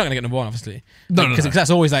been, I mean, we're not going to get number 1, obviously. No. Because that's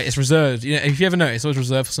always, like, it's reserved. You know, if you ever notice, it's always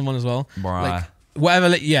reserved for someone as well. Right. Like,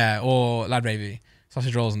 whatever, or Lad Baby.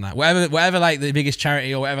 Sausage rolls and that. Whatever like the biggest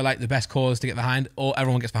charity or whatever like the best cause to get behind, or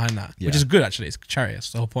everyone gets behind that. Which is good actually. It's charity,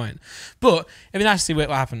 that's the whole point. But it'd be nice to see what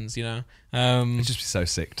happens, you know. It'd just be so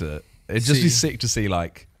sick to see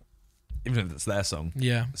like, even if it's their song.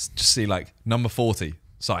 Yeah. Just see like number 40,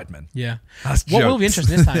 Sidemen. Yeah. That's what will be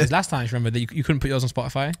interesting this time is last time, remember, that you couldn't put yours on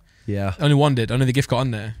Spotify. Yeah. Only one did. Only the gift got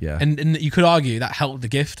on there. Yeah. And you could argue that helped the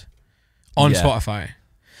gift on Spotify.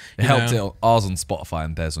 It helped ours on Spotify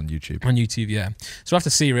and theirs on YouTube. On YouTube, yeah. So we'll have to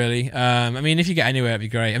see, really. I mean, if you get anywhere, it'd be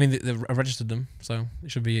great. I mean, they've registered them, so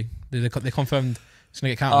it should be... They confirmed it's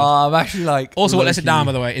going to get counted. I'm actually like... Also, what lets it down,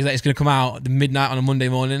 by the way, is that it's going to come out the midnight on a Monday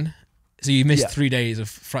morning. So you missed 3 days of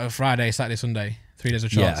Friday, Saturday, Sunday. 3 days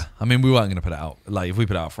of charts. Yeah. I mean, we weren't going to put it out. Like, if we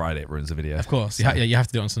put it out Friday, it ruins the video. Of course. So. You have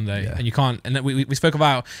to do it on Sunday. Yeah. And you can't... And we spoke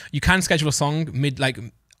about... You can schedule a song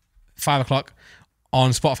 5 o'clock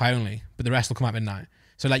on Spotify only, but the rest will come out midnight.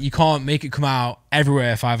 So like you can't make it come out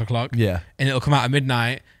everywhere at 5 o'clock. Yeah. And it'll come out at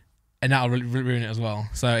midnight and that'll ruin it as well.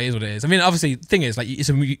 So it is what it is. I mean, obviously, the thing is, like, it's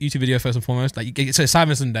a YouTube video first and foremost. Like, so it's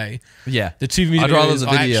Simon Sunday. Yeah. The 2 music videos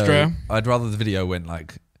are extra. I'd rather the video went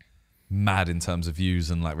like mad in terms of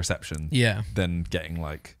views and like reception. Yeah. Than getting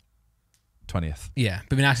like 20th. Yeah, but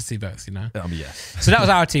it'd be nice to see both, you know. Yeah. So that was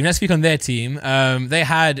our team. Let's speak on their team. They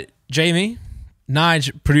had Jamie,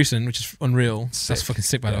 Nige producing, which is unreal. Sick. That's fucking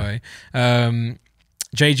sick, by the way.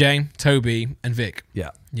 JJ, Toby, and Vic. Yeah.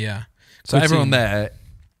 Yeah. So Good everyone team. there,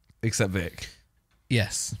 except Vic,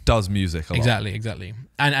 Yes. does music a lot. Exactly.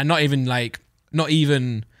 And not even like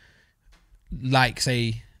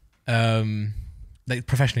say, like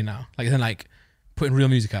professionally now. Like then like putting real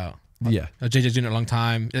music out. Yeah. JJ's doing it a long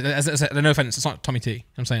time. No offense, it's not Tommy T. You know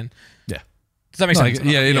what I'm saying. Yeah. Does that make sense?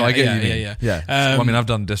 I get you. Yeah. Well, I mean, I've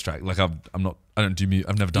done diss track. Like I've never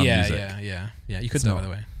done music. Yeah. You could know, by the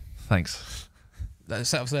way. Thanks. That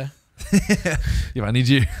setup's there. Yeah, I need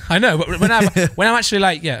you. I know, but when I'm actually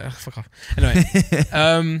like, yeah, fuck off. Anyway,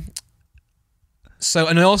 so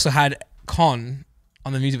and I also had Con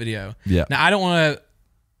on the music video. Yeah. Now I don't want to.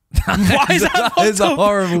 Why is that? That is a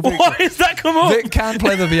horrible picture. Why is that come up? Vic can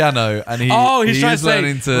play the piano, and he's trying to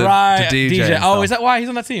learning to DJ. Oh, is that why he's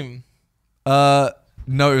on that team? No,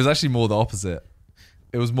 it was actually more the opposite.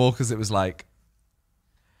 It was more because it was like,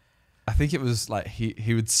 I think it was like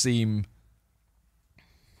he would seem.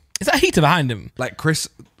 Is that a heater behind him? Like Chris?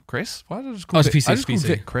 Why did I just call it's Vic? PC, I just called PC.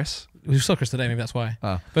 Vic Chris. We saw Chris today, maybe that's why.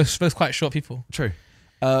 Oh. Both quite short people. True.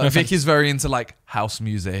 No Vic offense. is very into like house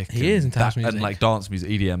music. He is into house music. and like dance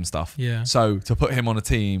music, EDM stuff. Yeah. So to put him on a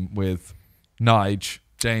team with Nige,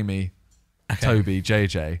 Jamie, Toby,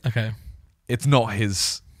 JJ, Okay. it's not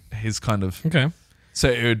his kind of. Okay.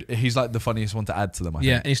 So he's like the funniest one to add to them. I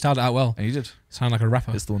Yeah, think. and he styled it out well. And he did. Sound like a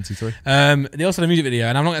rapper. It's the 1, 2, 3. They also had a music video,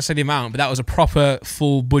 and I'm not going to say the amount, but that was a proper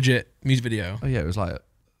full budget music video. Oh yeah, it was like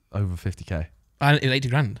over 50k. And it was 80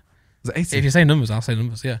 grand. Was it 80? If you say numbers, I'll say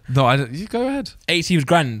numbers, yeah. No, I don't. You go ahead. 80 was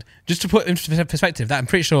grand. Just to put into perspective, that I'm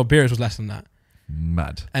pretty sure Beerus was less than that.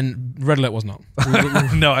 Mad. And Red Alert was not.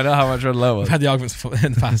 No, I know how much Red Alert was. We've had the arguments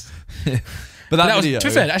in the past. But that was, video, to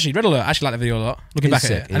be fair, actually, Red Alert, I actually liked the video a lot. Looking back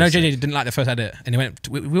sick, at it. I know JJ didn't like the first edit, and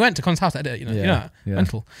we went to Con's house to edit it, you know. Yeah.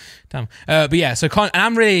 Mental. Damn. But yeah, so Con, and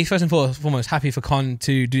I'm really, first and foremost, happy for Con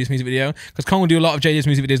to do this music video, because Con will do a lot of JJ's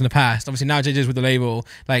music videos in the past. Obviously, now JJ's with the label,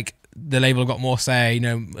 like, the label got more say, you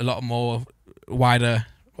know, a lot more wider.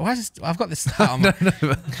 Why is this, I've got this hat on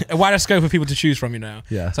a wider scope of people to choose from, you know.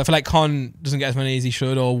 Yeah. So I feel like Con doesn't get as many as he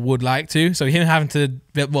should or would like to. So him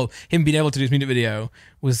being able to do his music video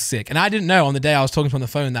was sick. And I didn't know on the day I was talking to him on the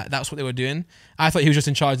phone that that's what they were doing. I thought he was just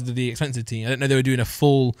in charge of the expensive team. I didn't know they were doing a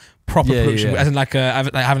full proper production, as in like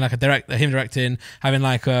having like him directing, having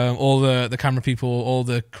like all the camera people, all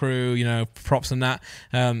the crew, you know, props and that.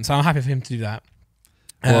 So I'm happy for him to do that.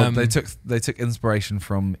 Well, they took inspiration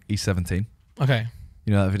from E17. Okay.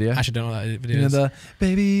 You know that video? I actually don't know what that video You know is. the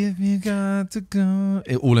baby if you got to go,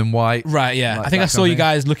 all in white. Right, yeah. Like I think I that saw kind you of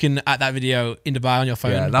guys looking at that video in Dubai on your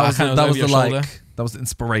phone. Yeah, but that was over your shoulder. that was the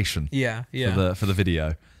inspiration. Yeah. For the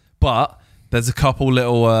video. But there's a couple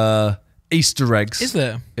little Easter eggs. Is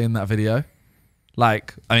there? In that video?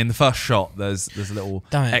 Like, I mean, the first shot, there's a little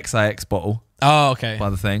XIX bottle. Oh, okay. By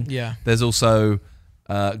the thing. Yeah. There's also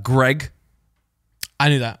Greg. I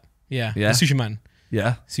knew that. Yeah. Yeah. The sushi man.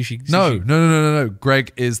 Yeah. Sushi. No.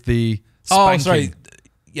 Greg is the Oh, sorry.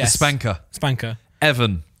 Yes. The spanker.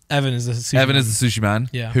 Evan is the sushi man. is the sushi man.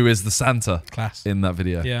 Yeah. Who is the Santa. Class. In that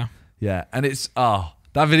video. Yeah. Yeah. And it's,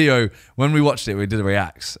 that video, when we watched it, we did a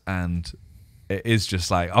reacts, and it is just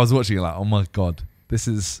like, I was watching it like, oh my God, this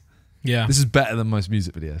is better than most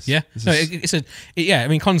music videos. Yeah. I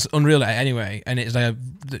mean, Con's unreal at it anyway, and it's like,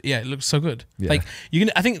 it looks so good. Yeah. Like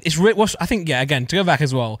again, to go back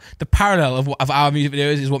as well, the parallel of our music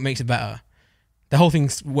videos is what makes it better. The whole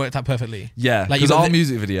thing's worked out perfectly. Yeah. Like, because our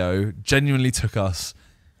music video genuinely took us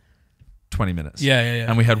 20 minutes. Yeah.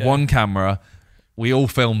 And we had one camera. We all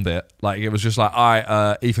filmed it. Like, it was just like, all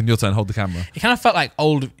right, Ethan, your turn, hold the camera. It kind of felt like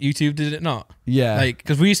old YouTube, did it not? Yeah. Like,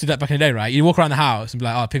 because we used to do that back in the day, right? You walk around the house and be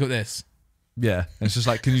like, oh, pick up this. Yeah. And it's just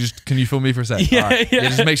like, can you film me for a sec? Yeah, right. yeah.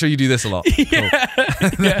 Just make sure you do this a lot. Yeah. Cool.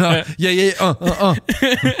 Yeah.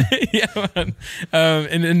 Yeah, man.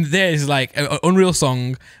 And there's like an unreal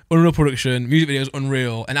song, unreal production, music videos,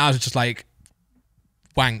 unreal. And I was just like,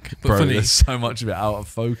 wank, but Bro, funny. there's so much of it out of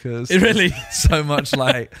focus. It really? So much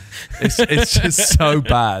like, it's just so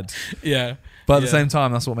bad. Yeah. But at the same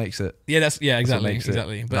time, that's what makes it. Yeah,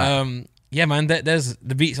 exactly. But yeah, man, there's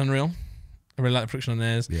the beat's unreal. I really like the production on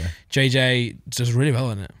theirs. Yeah. JJ does really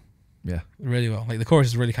well in it. Yeah. Really well. Like the chorus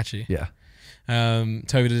is really catchy. Yeah.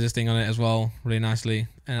 Toby does this thing on it as well, really nicely.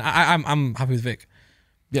 And I'm happy with Vic.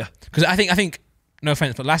 Yeah. Because I think, no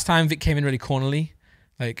offense, but last time Vic came in really cornerly.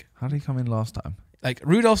 Like, how did he come in last time? Like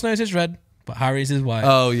Rudolph's nose is red, but Harry's is white.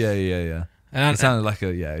 Oh yeah. And it sounded like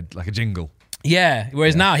a jingle. Yeah.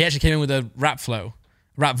 Whereas now he actually came in with a rap flow,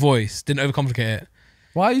 rap voice, didn't overcomplicate it.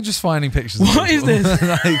 Why are you just finding pictures? What is this?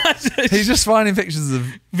 Like, he's just finding pictures of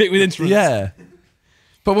Vic with instruments. Yeah.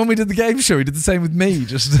 But when we did the game show, he did the same with me.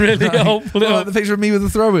 Just really, like, the picture of me with the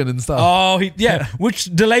throw-in and stuff. Oh,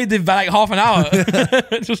 which delayed it by like half an hour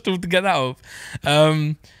just to get that up.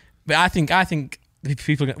 But I think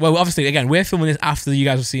people. Well, obviously, again, we're filming this after you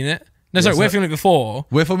guys have seen it. No, sorry, we're filming it before.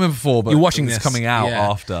 We're filming before, but you're watching it's this coming out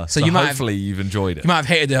after. So you hopefully you've enjoyed it. You might have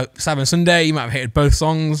hated the Saturday and Sunday. You might have hated both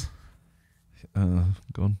songs.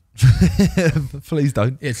 Go on. Please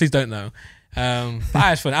don't. Yeah, please don't though. But it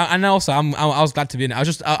was fun, and also I was glad to be in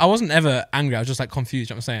it. I wasn't ever angry. I was just like confused.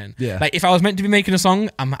 You know what I'm saying? Yeah. Like if I was meant to be making a song,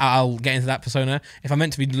 I'll get into that persona. If I'm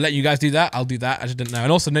meant to be letting you guys do that, I'll do that. I just didn't know,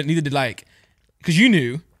 and also neither did because you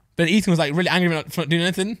knew. But Ethan was like really angry about not doing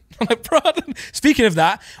anything. I'm like, bro. Speaking of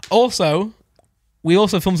that, we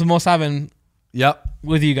also filmed some more Seven. Yep.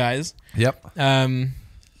 With you guys. Yep.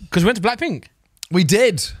 Because we went to Blackpink. We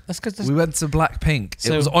did. That's we went to Blackpink.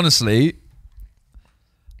 So, it was honestly,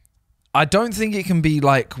 I don't think it can be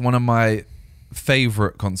like one of my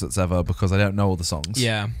favorite concerts ever because I don't know all the songs.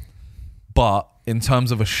 Yeah. But in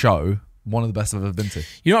terms of a show, one of the best I've ever been to.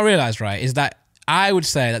 You know what I realised, right, is that I would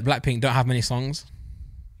say that Blackpink don't have many songs.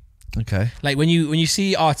 Okay. Like when you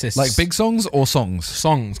see artists, like big songs or songs?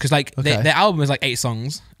 Songs, because like their album is like 8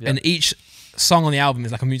 songs, and each song on the album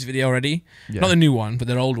is like a music video already. Not the new one, but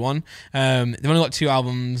their old one. They've only got 2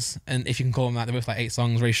 albums, and if you can call them that, they're both like 8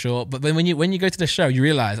 songs, very short. But then when you go to the show, you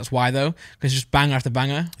realise that's why though, because it's just banger after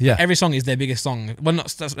banger. Yeah. Every song is their biggest song. Well,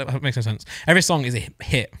 that makes no sense. Every song is a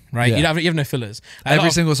hit, right? Yeah. You have no fillers.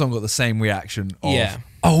 Every single song got the same reaction of,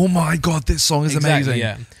 oh my God, this song is amazing.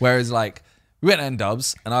 Yeah. Whereas like, we went to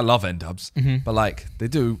N-Dubs, and I love N-Dubs, but like they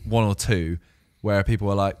do 1 or 2 where people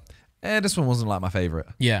are like, this one wasn't like my favourite.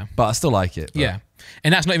 Yeah. But I still like it. But. Yeah.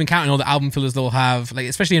 And that's not even counting all the album fillers they'll have, like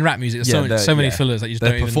especially in rap music, there's so many fillers that you just don't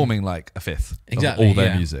even... They're performing like a fifth of all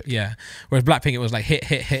their music. Yeah. Whereas Blackpink, it was like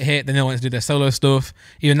hit, then they wanted to do their solo stuff.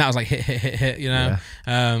 Even that was like hit, you know.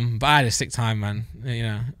 Yeah. But I had a sick time, man. You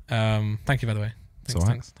know. Thank you, by the way.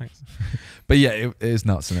 Thanks. But yeah, it is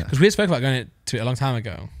nuts, isn't it? Because we had spoke about going to it a long time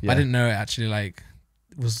ago. Yeah. I didn't know it actually like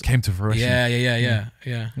came to fruition.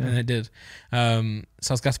 Yeah. And it did. So I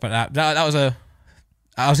was gassed about that. That was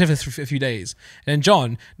I was here for a few days. And then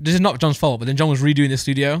John, this is not John's fault, but then John was redoing the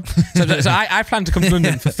studio. So I planned to come to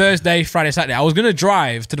London for Thursday, Friday, Saturday. I was going to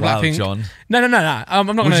drive to the Blackpink. John. No. I'm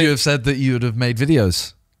not going to... Would you have said that you would have made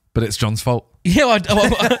videos, but it's John's fault? Yeah, so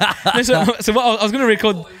what I was going to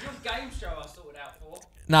record... What, it was your game show I sorted out for?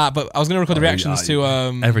 Nah, but I was going to record the reactions to...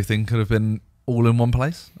 everything could have been all in one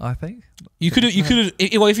place, I think. You could have.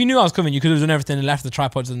 Well, if you knew I was coming, you could have done everything and left the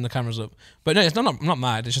tripods and the cameras up. But no, I'm not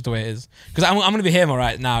mad. It's just the way it is. Because I'm going to be here more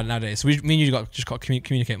nowadays. So me and you just got to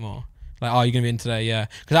communicate more. Like, oh, you're going to be in today, yeah.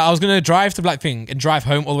 Because I was going to drive to Blackpink and drive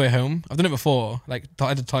home all the way home. I've done it before. Like,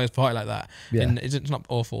 I did Tyler's party like that. Yeah. And it's not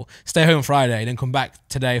awful. Stay home Friday, then come back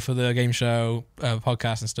today for the game show,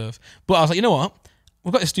 podcast and stuff. But I was like, you know what?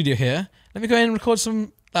 We've got a studio here. Let me go in and record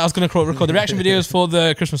some... I was going to record the reaction videos for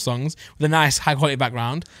the Christmas songs with a nice high quality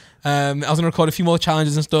background. I was going to record a few more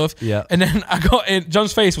challenges and stuff. Yeah. And then I got in,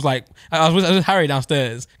 John's face was like, I was with Harry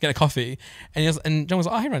downstairs getting a coffee. And John was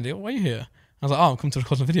like, oh, hey Randy, why are you here? I was like, oh, I'm coming to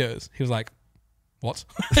record some videos. He was like, what?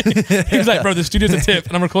 He was like, bro, the studio's a tip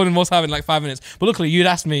and I'm recording more Sidemen in like 5 minutes. But luckily you'd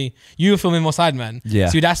asked me, you were filming more Sidemen. Yeah.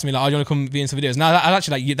 So you'd asked me like, oh, do you want to come be in some videos? Now that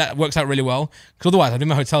actually like, that works out really well. Because otherwise I'd be in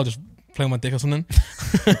my hotel just playing my dick or something.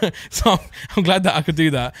 So I'm glad that I could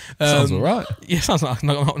do that. Sounds alright. Yeah, sounds like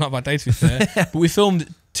not a bad day to be fair. But we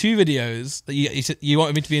filmed 2 videos that you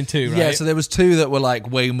wanted me to be in 2, right? Yeah, so there was 2 that were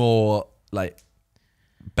like way more like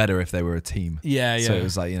better if they were a team. Yeah. So it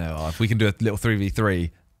was like, you know, if we can do a little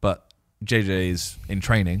 3v3, but JJ is in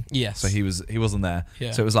training. Yes. So he wasn't there.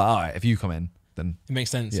 Yeah. So it was like, all right, if you come in, then it makes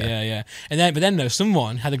sense. Yeah. And then no,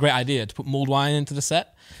 someone had a great idea to put mulled wine into the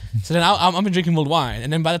set. So then I've been drinking mulled wine,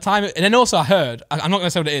 and then by the time, and then also I heard, I'm not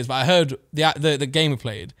gonna say what it is, but I heard the game we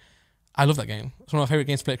played. I love that game. It's one of my favorite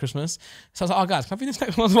games to play at Christmas. So I was like, oh guys, can I be this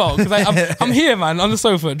next one as well? Because I'm here, man, on the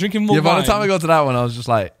sofa drinking mulled wine. By the time I got to that one, I was just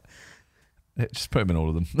like, just put him in all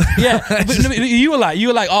of them. Yeah, but you were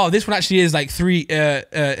like, oh, this one actually is like 3.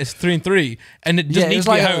 It's 3 and 3, and it just needs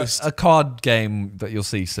to be a host. A card game that you'll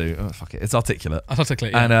see soon. Oh, fuck it, it's Articulate. That's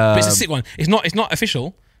Articulate. Yeah. But it's a sick one. It's not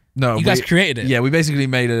official. No, you guys created it. Yeah, we basically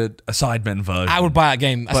made a Sidemen version. I would buy that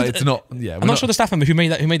game, but it's not. Yeah, I'm not sure the staff member who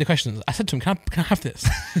made the questions. I said to him, "Can I have this?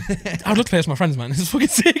 I would love to play this with my friends, man. This is fucking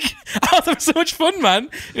sick. I was having so much fun, man.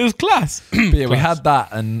 It was class." But yeah, we had that,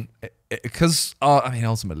 and because I mean,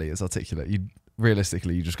 ultimately, it's Articulate.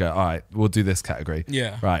 You just go, all right, we'll do this category.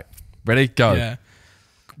 Yeah. Right, ready, go. Yeah.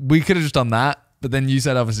 we could have just done that, but then you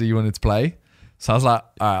said obviously you wanted to play. So I was like,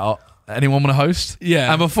 all right, anyone want to host?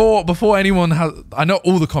 Yeah. And before anyone has, I know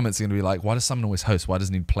all the comments are going to be like, why does someone always host? Why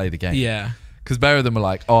doesn't he play the game? Yeah. Because bare of them are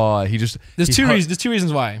like, oh, he just... There's two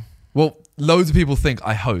reasons why. Well, loads of people think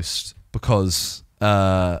I host because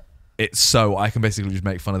it's so I can basically just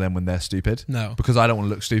make fun of them when they're stupid. No. Because I don't want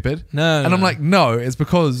to look stupid. No. And I'm like, no, it's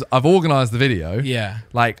because I've organised the video. Yeah.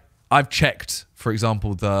 Like, I've checked, for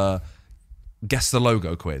example, the guess the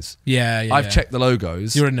logo quiz. Yeah, yeah. I've checked the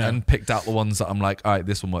logos and picked out the ones that I'm like, all right,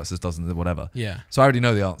 this one works, this doesn't, whatever. Yeah. So I already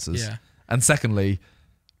know the answers. Yeah. And secondly,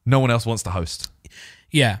 no one else wants to host.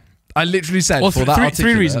 Yeah. I literally said Well, for that articulate,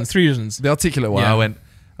 three reasons. the articulate one, Yeah.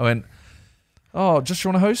 I went, oh, just you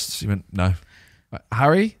want to host? She went, no.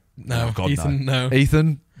 Harry? No. Oh, God, Ethan, no.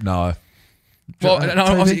 Ethan? No. Well, no,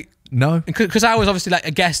 obviously, no. because I was obviously like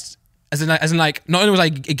a guest, as in like, not only was I a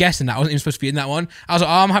guest in that, I wasn't even supposed to be in that one. I was like,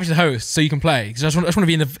 oh, I'm happy to host, so you can play. Because I just want to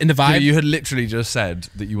be in the vibe. Yeah, you had literally just said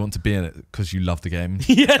that you want to be in it because you love the game.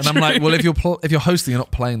 Yeah, and I'm like, well, if you're hosting, you're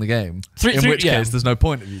not playing the game. In which case, there's no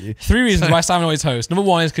point of you. 3 reasons why Simon always hosts. Number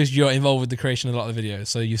 1 is because you're involved with the creation of a lot of the videos,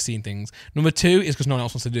 so you've seen things. Number 2 is because no one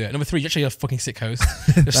else wants to do it. Number 3, you're actually a fucking sick host.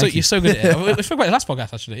 You're so good at it. We spoke about it last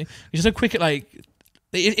podcast actually. You're so quick at like.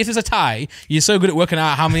 If there's a tie, you're so good at working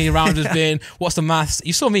out how many rounds there's been, what's the maths.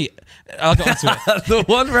 You saw me. I'll get onto it. The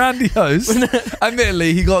one round he host,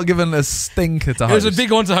 admittedly, he got given a stinker to host. It was a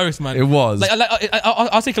big one to host, man. It was.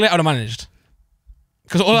 I'll take a later, I would have managed.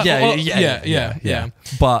 Because yeah.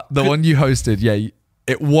 But the one you hosted,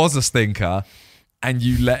 it was a stinker, and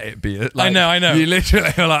you let it be. Like, I know. You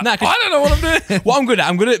literally were like, I don't know what I'm doing. What I'm good at,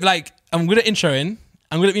 I'm good at introing.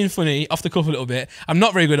 I'm good at being funny, off the cuff a little bit. I'm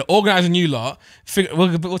not very good at organising new lot.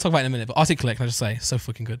 We'll talk about it in a minute, but articulate, can I just say, so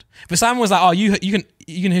fucking good. But Simon was like, oh, you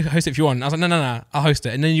can host it if you want. And I was like, no, I'll host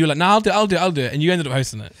it. And then you were like, no, I'll do it. And you ended up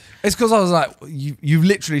hosting it. It's because I was like, you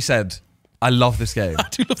literally said, I love this game. I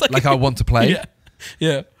do love that like game. I want to play.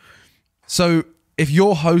 Yeah. So if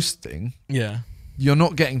you're hosting, you're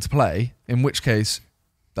not getting to play, in which case,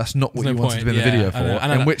 that's not what you wanted to be in the video for.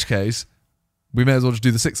 In which case, we may as well just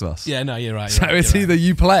do the 6 of us. Yeah, no, you're right. So it's either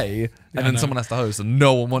you play and then someone has to host, and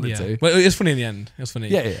no one wanted to. Well, it was funny in the end. It was funny.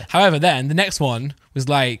 Yeah. However, then the next one was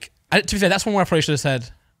like, to be fair, that's one where I probably should have said,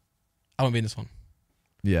 I won't be in this one.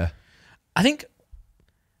 Yeah. I think,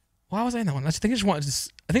 why was I in that one? I think I just wanted to.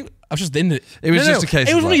 I think I was just in it. It was just a case.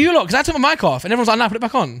 It was one of you lot because I took my mic off and everyone's like, "Nah, put it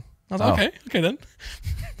back on." I was like, "Okay then."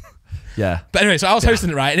 Yeah. But anyway, so I was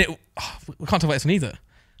hosting it right, and we can't talk about this one either.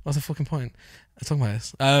 What's the fucking point? Let's talk about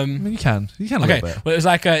this. I mean, you can a little bit. Well, it was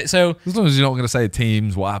like so. As long as you're not going to say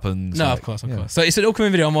teams, what happens. No, like, of course. So it's an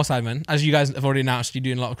upcoming video on more SIDEMEN, as you guys have already announced. You're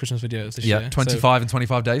doing a lot of Christmas videos this year. 25 and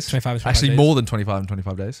 25 days. 25 and 25 Actually, days. more than 25 and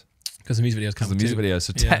 25 days. Because the music videos come. The music videos.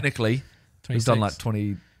 So technically, 26. we've done like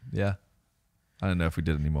 20. Yeah. I don't know if we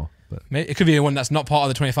did anymore, but maybe it could be one that's not part of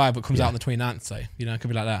the 25 but comes out on the 29th. So it could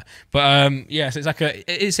be like that. But so it's like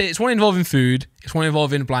it's one involving food. It's one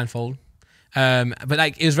involving blindfold. But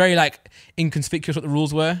like it was very like inconspicuous what the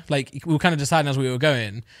rules were. Like we were kind of deciding as we were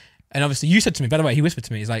going, and obviously you said to me. By the way, he whispered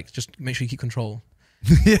to me, "He's like, just make sure you keep control."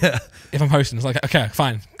 Yeah. If I'm hosting, it's like, okay,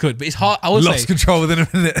 fine, good. But it's hard. I would lost control within a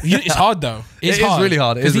minute. It's hard though. It's really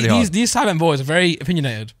hard. It is really hard. These SIDEMEN boys are very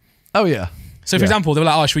opinionated. Oh yeah. So for example, they were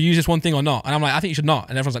like, "Oh, should we use this one thing or not?" And I'm like, "I think you should not."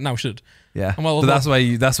 And everyone's like, "No, we should." Yeah. But that's where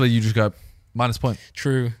you just go minus point.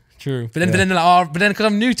 True. But then they're like, because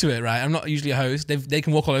I'm new to it, right? I'm not usually a host. They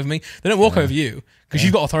can walk all over me. They don't walk over you because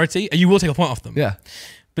you've got authority and you will take a point off them. Yeah.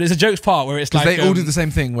 But it's a jokes part where it's like they all do the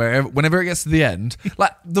same thing. Where whenever it gets to the end,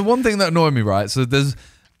 like the one thing that annoyed me, right? So there's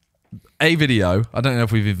a video. I don't know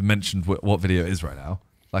if we've even mentioned what video it is right now.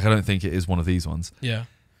 Like I don't think it is one of these ones. Yeah.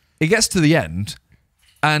 It gets to the end,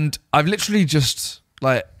 and I've literally just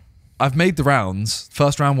I've made the rounds.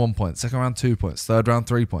 First round 1 point, second round 2 points, third round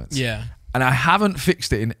 3 points. Yeah. And I haven't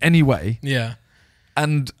fixed it in any way. Yeah.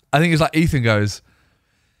 And I think it's like Ethan goes,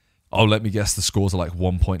 "Oh, let me guess, the scores are like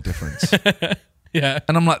 1 point difference." Yeah.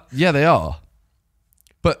 And I'm like, yeah, they are.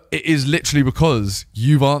 But it is literally because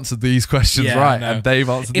you've answered these questions right and they've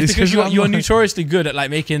answered these questions. It's because you're notoriously good at like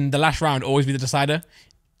making the last round always be the decider.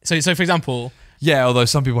 So for example... Yeah, although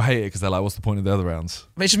some people hate it because they're like, what's the point of the other rounds?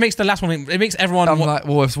 But it just makes the last one... It makes everyone... I'm like,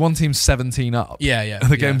 well, if one team's 17 up... Yeah. And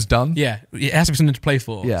the game's done... Yeah. It has to be something to play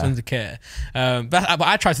for. Yeah. Something to care. But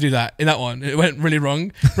I tried to do that in that one. It went really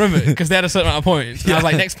wrong. Remember? Because they had a certain amount of points. And I was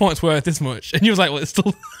like, next point's worth this much. And you was like, well, it's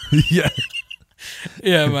still... Yeah.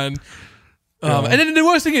 Yeah, man. And then the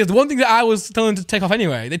worst thing is, the one thing that I was telling them to take off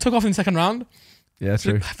anyway, they took off in the second round. Yeah,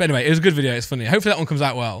 true. But anyway, it was a good video. It's funny. Hopefully that one comes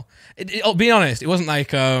out well. I'll be honest, it wasn't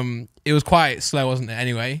like, it was quite slow, wasn't it,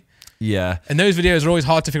 anyway? Yeah. And those videos are always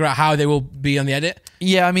hard to figure out how they will be on the edit.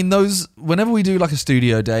 Yeah, I mean, whenever we do like a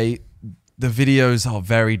studio day, the videos are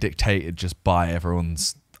very dictated just by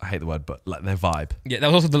everyone's, I hate the word, but like their vibe. Yeah,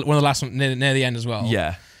 that was also one of the last ones near the end as well.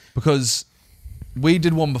 Yeah, because we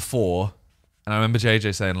did one before, and I remember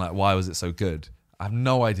JJ saying like, why was it so good? I have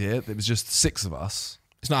no idea. It was just 6 of us.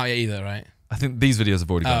 It's not out yet either, right? I think these videos have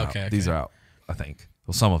already gone out. Okay. These are out, I think.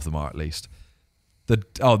 Or some of them are at least.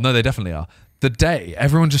 Oh, no, they definitely are. The day,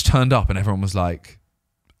 everyone just turned up and everyone was like,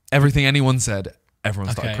 everything anyone said,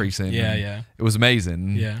 everyone started creasing. Yeah. It was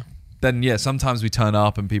amazing. Yeah. Then, yeah, sometimes we turn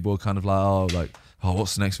up and people are kind of like, oh,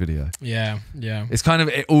 what's the next video? Yeah. It's kind of,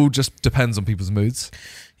 it all just depends on people's moods.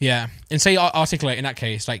 Yeah. And say Articulate in that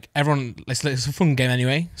case, like everyone, it's a fun game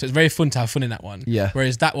anyway. So it's very fun to have fun in that one. Yeah.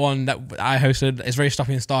 Whereas that one that I hosted is very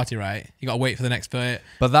stopping and starty, right? You got to wait for the next bit.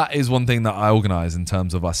 But that is one thing that I organise in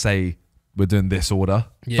terms of, I say we're doing this order.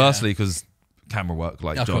 Yeah. Firstly, because camera work,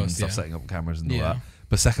 like Of John and course, stuff, setting up cameras and all Yeah. that.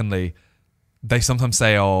 But secondly, they sometimes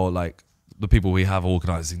say, oh, like the people we have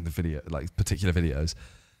organising the video, like particular videos,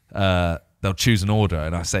 they'll choose an order.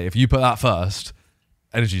 And I say, if you put that first,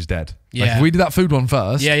 energy's dead. Yeah. Like if we did that food one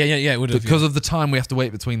first, Yeah, it would have. because of the time we have to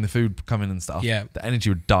wait between the food coming and stuff, Yeah. the energy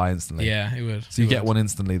would die instantly. Yeah, it would. So you get one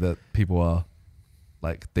instantly that people are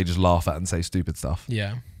like, they just laugh at and say stupid stuff.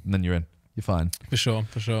 Yeah. And then you're in. You're fine. For sure.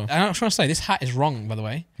 And I just want to say, this hat is wrong, by the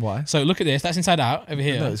way. Why? So look at this. That's inside out over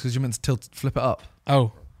here. No, it's because you're meant to flip it up.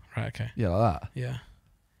 Oh, right. Okay. Yeah, like that. Yeah.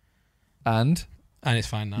 And It's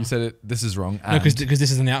fine now. you said this is wrong. No, because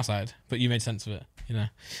this is on the outside, but you made sense of it. You know.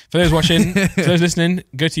 For those watching, for those listening,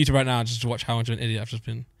 go to YouTube right now just to watch how much of an idiot I've just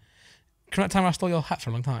been. Can that time I stole your hat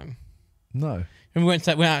for a long time? No. Remember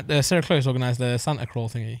we went out, Sarah Close organised the Santa crawl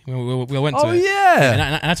thingy. We went to Oh, it.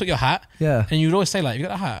 yeah. And I took your hat. Yeah. And you would always say, like, you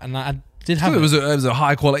got that hat? And I did have It was a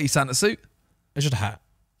high quality Santa suit. It was just a hat.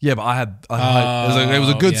 Yeah, but it was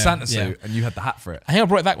a good Santa suit, yeah. and you had the hat for it. I think I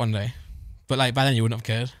brought it back one day. But like by then you wouldn't have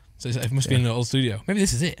cared. So it must be in an old studio. Maybe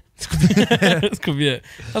this is it. This could be it.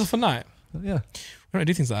 That was a fun night. Yeah. We don't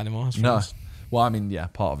do things like that anymore. No. Well, I mean, yeah,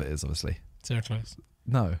 part of it is obviously. Sarah Close.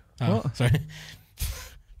 No. Oh, What? sorry.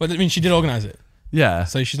 But I mean, she did organise it. Yeah.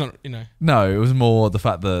 So she's not, you know. No, it was more the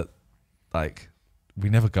fact that, like, we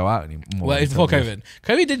never go out anymore. Well, it's before COVID.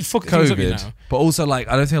 COVID did fuck things up, you know. But also, like,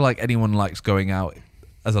 I don't feel like anyone likes going out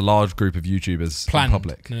as a large group of YouTubers Planned. in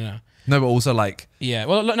public. No. No, but also, like... Yeah,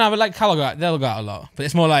 well, no, but like Cal will go out, they'll go out a lot. But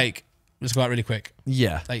it's more like, let's go out really quick.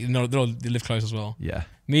 Yeah. Like, they live close as well. Yeah.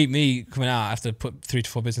 Me coming out, I have to put 3 to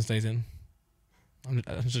 4 business days in. I'm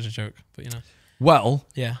just a joke, but you know. Well,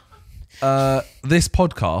 Yeah. this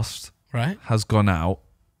podcast Right? has gone out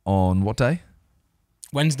on what day?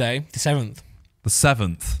 Wednesday, the 7th The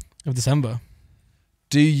 7th. of December.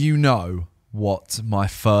 Do you know what my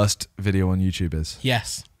first video on YouTube is?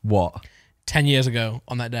 Yes. What? 10 years ago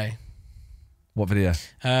on that day. What video?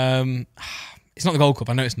 It's not the Gold Cup.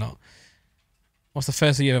 I know it's not. What's the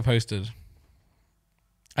first you ever posted?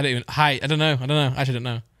 I don't know. I actually don't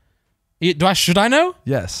know. Should I know?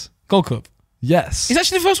 Yes. Gold Cup. Yes. It's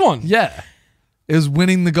actually the first one. Yeah. It was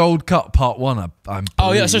winning the Gold Cup part 1.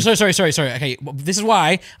 Oh yeah. Sorry. Okay. Well, this is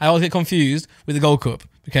why I always get confused with the Gold Cup.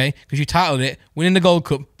 Okay, because you titled it "Winning the Gold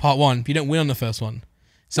Cup Part 1." But you don't win on the first one.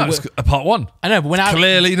 So it's a part 1. I know, but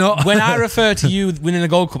Clearly not. When I refer to you winning the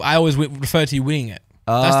Gold Cup, I always refer to you winning it.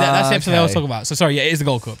 That's the episode I always talk about. So sorry, yeah, it is the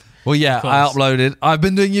Gold Cup. Well, yeah, I uploaded. I've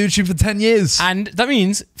been doing YouTube for 10 years. And that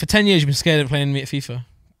means for 10 years you've been scared of playing me at FIFA.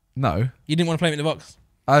 No. You didn't want to play me in the box?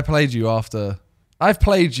 I played you after. I've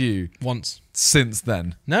played you Once. since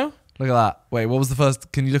then. No? Look at that. Wait, what was the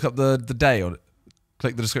first? Can you look up the day on it?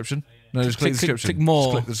 Click the description. No, just click the description. Click more.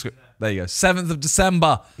 Just click the description. There you go. 7th of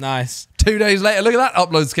December. Nice. 2 days later. Look at that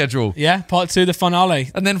upload schedule. Yeah, part 2, the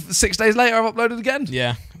finale. And then 6 days later, I've uploaded again.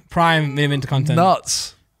 Yeah. Prime me into content.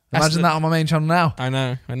 Nuts. Imagine that on my main channel now. I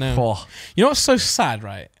know. Oh. You know what's so sad,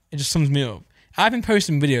 right? It just sums me up. I've been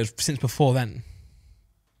posting videos since before then.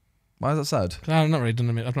 Why is that sad? I've not really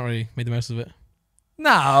made the most of it.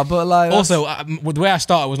 Nah, but like... Also, the way I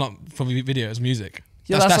started was not for videos, music.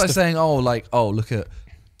 Yeah, that's like saying, look at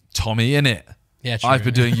Tommy, innit? Yeah, true. I've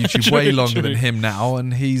been doing YouTube way longer true. than him now,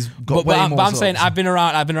 and he's got way more But I'm saying subs. I've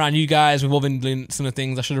been around you guys. We've all been doing similar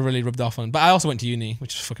things. I should have really rubbed off on. But I also went to uni,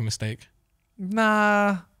 which is a fucking mistake.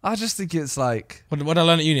 Nah, I just think it's like... What did I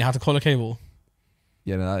learn at uni? How to call a cable.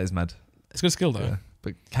 Yeah, no, that is mad. It's a good skill though. Yeah.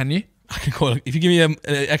 But can you? I can call it. If you give me an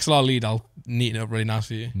XLR lead, I'll neaten it up really nice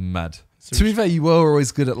for you. Mad. So to be fair, you were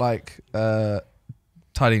always good at like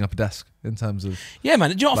tidying up a desk in terms of... Yeah,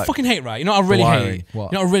 man. Do you know what I fucking hate, right? You know what I really hate?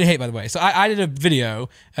 What? You know what I really hate, by the way? So I did a video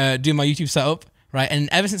doing my YouTube setup, right? And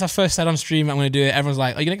ever since I first said on stream I'm going to do it, everyone's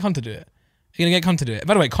like, are you going to get Con to do it? You're gonna get Con to do it.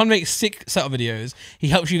 By the way, Con makes sick setup videos. He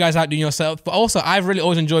helps you guys out doing your setups. But also, I've really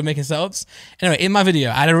always enjoyed making setups. Anyway, in my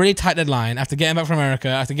video, I had a really tight deadline after getting back from America,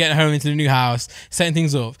 after getting home into the new house, setting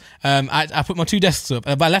things up. I put my 2 desks up,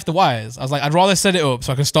 but I left the wires. I was like, I'd rather set it up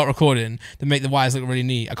so I can start recording than make the wires look really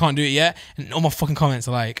neat. I can't do it yet. And all my fucking comments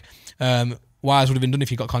are like, wires would have been done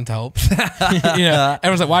if you got Con to help. You know,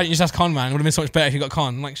 everyone's like, why didn't you just ask Con, man? It would have been so much better if you got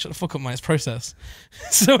Con. I'm like, shut the fuck up, man. It's process.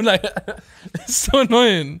 So like, it's so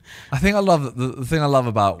annoying. I think I love the thing I love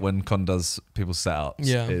about when Con does people's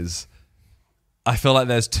setups is I feel like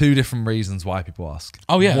there's 2 different reasons why people ask.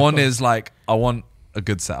 Oh yeah. One is like, I want a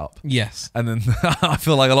good setup. Yes. And then I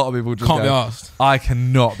feel like a lot of people just can't be asked. I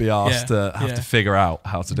cannot be asked to have to figure out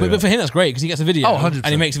how to do it. But for him, that's great because he gets a video. Oh, 100%. And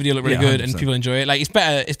he makes the video look really good 100%. and people enjoy it. Like, it's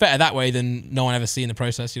better that way than no one ever seeing the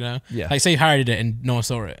process, you know? Yeah. Like, say Harry did it and no one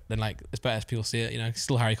saw it, then like, it's better if people see it, you know? It's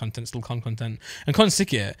still Harry content, still Con content. And Con's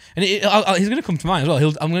sick at it. And he's going to come to mine as well.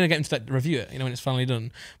 I'm going to get him to like, review it, you know, when it's finally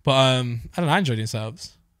done. But I don't know, I enjoy doing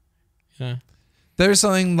setups. You know? There is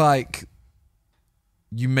something like,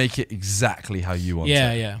 you make it exactly how you want it.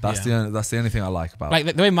 Yeah. That's the only thing I like about it.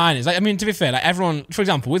 Like the way mine is. Like, I mean, to be fair, like everyone, for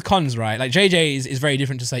example, with Cons, right? Like JJ's is very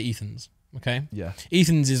different to say Ethan's. Okay. Yeah.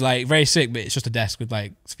 Ethan's is like very sick, but it's just a desk with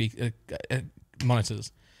like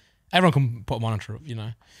monitors. Everyone can put a monitor up, you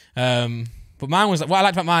know. But mine was like, what I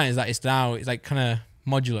liked about mine is that it's like kind of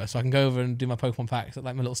modular, so I can go over and do my Pokemon packs at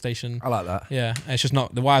like my little station. I like that. Yeah. And it's just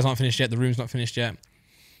not, the wires aren't finished yet, the room's not finished yet.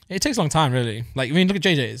 It takes a long time, really. Like, I mean, look at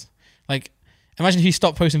JJ's. Like, imagine if he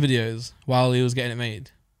stopped posting videos while he was getting it made,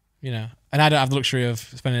 you know. And I don't have the luxury of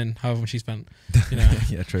spending however much he spent, you know.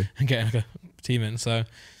 Yeah, true. And getting like a team in. So,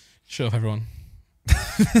 shut up, everyone.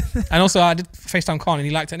 And also, I did FaceTime Con and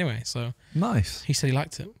he liked it anyway. So nice. He said he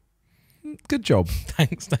liked it. Good job.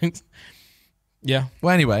 Thanks. Yeah.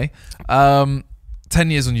 Well, anyway, 10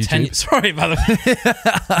 years on YouTube. Sorry, by the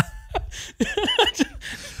way.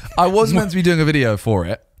 I was meant to be doing a video for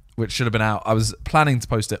it, which should have been out. I was planning to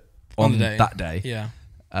post it on that day. Yeah.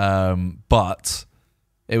 But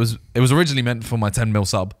it was originally meant for my 10 mil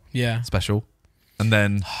sub special. And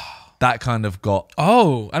then that kind of got...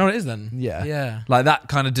 Oh, I know what it is then. Yeah. Yeah. Like that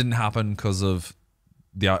kind of didn't happen because of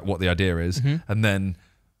what the idea is. Mm-hmm. And then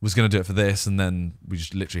was going to do it for this, and then we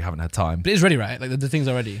just literally haven't had time. But it's ready, right? Like the things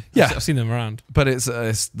are ready. Yeah. I've seen them around. But it's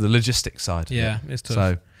the logistics side. Yeah, it's tough.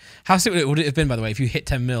 So, how sick would it have been, by the way, if you hit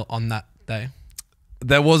 10 mil on that day?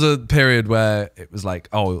 There was a period where it was like,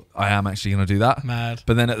 oh, I am actually going to do that. Mad.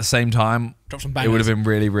 But then at the same time, drop some bangers. It would have been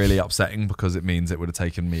really, really upsetting because it means it would have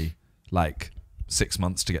taken me like 6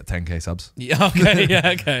 months to get 10k subs. Yeah, okay,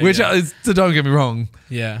 yeah, okay. Which is, don't get me wrong.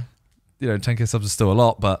 Yeah. You know, 10k subs is still a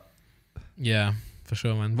lot, but... Yeah, for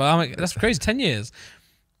sure, man. But I'm like, that's crazy. 10 years.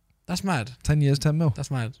 That's mad. 10 years, 10 mil. That's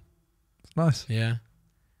mad. It's nice. Yeah.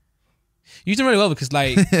 You've done really well because,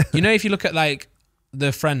 like, you know, if you look at, like,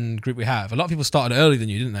 the friend group we have, a lot of people started earlier than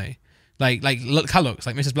you, didn't they? Like look, Calux,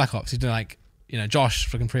 like Mrs. Black Ops, he's doing like, you know, Josh,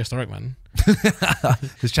 fucking prehistoric, man.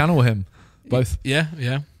 His channel or him? Both. Yeah.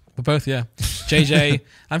 We're both, yeah. JJ,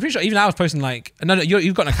 I'm pretty sure even I was posting like, no,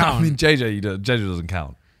 you've got an account. I mean, JJ doesn't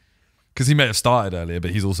count. Because he may have started earlier,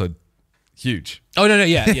 but he's also huge. Oh, no,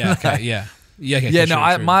 yeah, okay, yeah. Yeah, okay, yeah,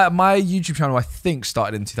 no, true. My YouTube channel, I think,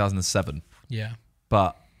 started in 2007. Yeah.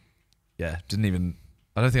 But, yeah, I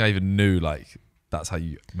don't think I even knew, like, that's how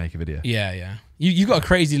you make a video. Yeah. You've got a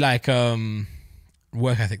crazy, like,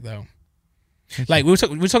 work ethic, though. Like, we were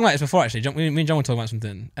talking about this before, actually. Me and John were talking about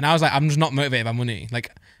something. And I was like, I'm just not motivated by money.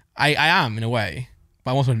 Like, I am, in a way.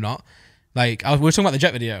 But I'm also not. Like, we were talking about the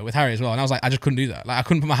jet video with Harry as well. And I was like, I just couldn't do that. Like, I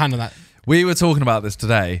couldn't put my hand on that. We were talking about this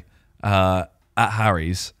today at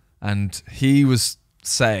Harry's. And he was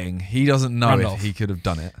saying he doesn't know Randolph. if he could have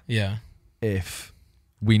done it. Yeah. If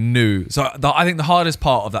we knew. So I think the hardest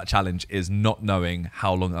part of that challenge is not knowing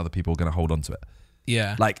how long other people are going to hold on to it.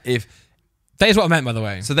 Yeah. Like if... That is what I meant, by the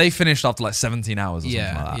way. So they finished after like 17 hours or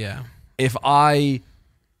something like that. Yeah. If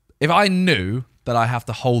I knew that I have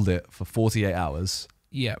to hold it for 48 hours...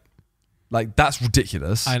 Yeah. Like that's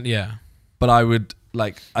ridiculous. Yeah. But I would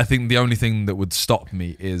like... I think the only thing that would stop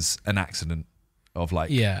me is an accident of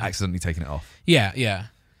like accidentally taking it off. Yeah.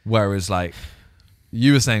 Whereas like...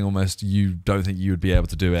 You were saying almost you don't think you would be able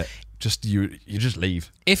to do it. You just leave.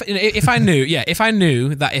 If I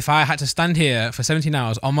knew that if I had to stand here for 17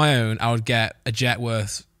 hours on my own, I would get a jet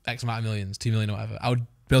worth X amount of millions, 2 million or whatever. I would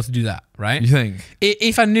be able to do that, right? You think?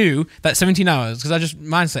 If I knew that 17 hours, because I just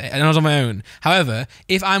mindset it and I was on my own. However,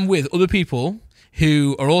 if I'm with other people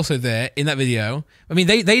who are also there in that video, I mean,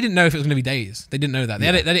 they didn't know if it was going to be days. They didn't know that. They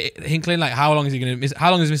had it hinkling like how long is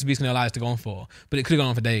Mr. Beast going to allow us to go on for? But it could have gone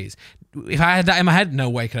on for days. If I had that in my head, no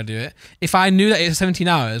way could I do it. If I knew that it was 17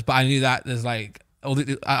 hours, but I knew that there's like,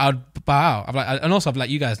 I'd wow. I'm like, and also I'm like,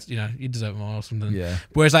 you guys, you know, you deserve more or something. Yeah.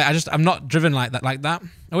 Whereas like, I'm not driven like that.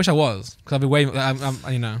 I wish I was, because I'd be way,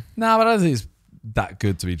 you know. No, but I don't think it's that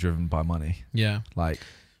good to be driven by money. Yeah. Like,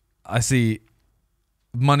 I see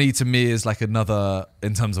money to me is like another,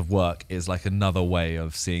 in terms of work, is like another way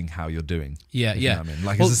of seeing how you're doing. Yeah, You yeah. know what I mean?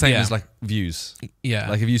 Like, it's the same as like views. Yeah.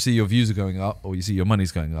 Like, if you see your views are going up or you see your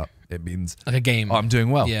money's going up, it means like a game. oh, I'm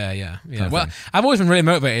doing well. Yeah. Kind of Well, thing. I've always been really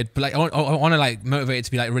motivated, but like I want to like motivated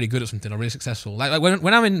to be like really good at something or really successful. Like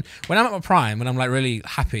when I'm at my prime, when I'm like really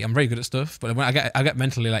happy, I'm very good at stuff. But when I get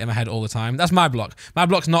mentally like in my head all the time. That's my block. My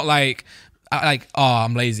block's not like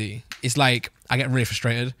I'm lazy. It's like I get really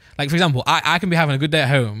frustrated. Like for example, I can be having a good day at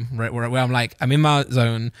home, right, where I'm like I'm in my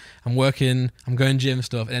zone, I'm working, I'm going gym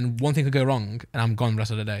stuff, and then one thing could go wrong and I'm gone the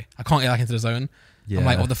rest of the day. I can't get back into the zone. Yeah. I'm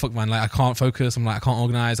like, what the fuck, man? Like, I can't focus. I'm like, I can't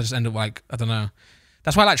organize. I just end up like, I don't know.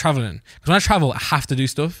 That's why I like traveling. Because when I travel, I have to do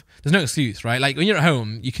stuff. There's no excuse, right? Like, when you're at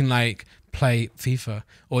home, you can like play FIFA,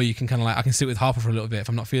 or you can kind of like, I can sit with Harper for a little bit if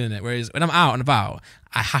I'm not feeling it. Whereas when I'm out and about,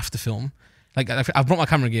 I have to film. Like, I've brought my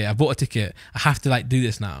camera gear. I bought a ticket. I have to like do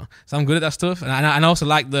this now. So I'm good at that stuff. And I also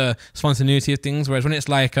like the spontaneity of things. Whereas when it's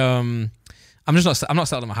like, I'm not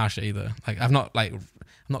settled in my house yet either. Like, I'm not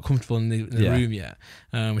comfortable in the room yet,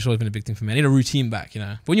 which has always been a big thing for me. I need a routine back, you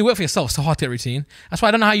know. But when you work for yourself, it's so hard to get a routine. That's why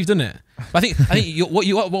I don't know how you've done it. But I think what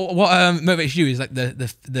motivates you is like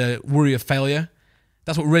the worry of failure.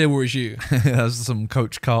 That's what really worries you. That's some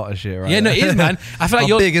Coach Carter shit, right? Yeah, no, it is, man. I feel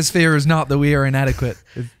like our biggest fear is not that we are inadequate.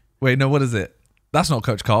 Wait, no, what is it? That's not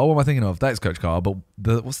Coach Carter. What am I thinking of? That's Coach Carter.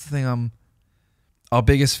 But what's the thing? Our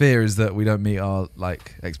biggest fear is that we don't meet our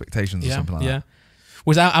like expectations or something like that.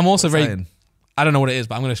 Which I'm also What's very. saying? I don't know what it is,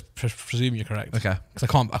 but I'm going to presume you're correct. Okay. Because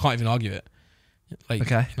I can't even argue it. Like,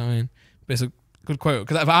 Okay. You know what I mean? But it's a good quote.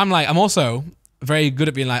 Because I'm also very good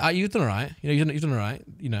at being like, oh, you've done all right. You know, you've done all right.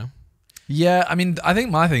 You know. Yeah, I mean, I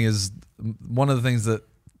think my thing is one of the things that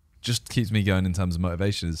just keeps me going in terms of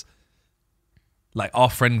motivation is like our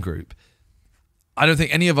friend group. I don't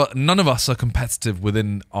think none of us are competitive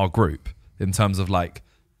within our group in terms of like,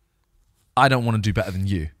 I don't want to do better than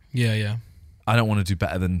you. Yeah. I don't want to do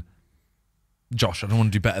better than Josh. I don't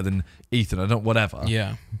want to do better than Ethan. I don't whatever.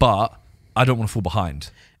 Yeah. But I don't want to fall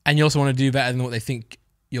behind. And you also want to do better than what they think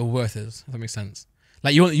your worth is. If that makes sense.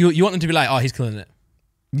 Like you want them to be like, oh, he's killing it.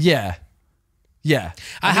 Yeah.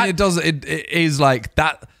 I mean, it does. It is like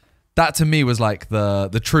that. That to me was like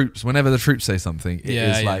the troops. Whenever the troops say something, it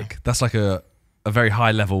is like that's like a very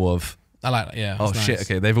high level of. I like that. Yeah. Oh shit! Nice.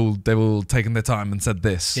 Okay, they've all taken their time and said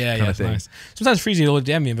this. Yeah, kind of thing. Nice. Sometimes Freezy will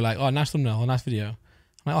DM me and be like, "Oh, nice thumbnail, or nice video."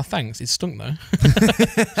 I'm like, "Oh, thanks. It stunk though."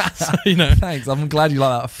 So, you know. Thanks. I'm glad you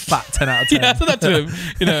like that fat 10 out of 10. Yeah, I said that to him.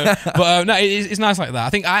 You know, but no, it's nice like that.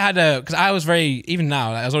 I think I had because I was even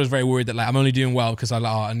now, like, I was always very worried that like I'm only doing well because I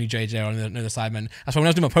like I knew JJ or I knew the Sidemen. That's why when I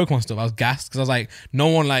was doing my Pokemon stuff, I was gassed because I was like, no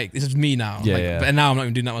one like this is me now. Yeah, like, yeah. But now I'm not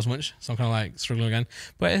even doing that as much, so I'm kind of like struggling again.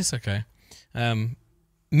 But it's okay.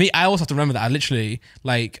 I also have to remember that I literally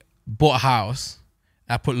like bought a house.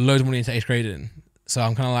 I put loads of money into 8th grading, so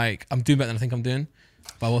I'm kind of like I'm doing better than I think I'm doing,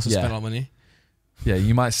 but I've also spent a lot of money. Yeah,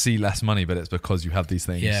 you might see less money, but it's because you have these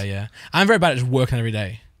things. Yeah. I'm very bad at just working every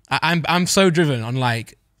day. I'm so driven on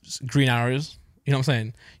like green arrows. You know what I'm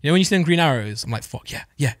saying? You know when you see them green arrows, I'm like, fuck yeah.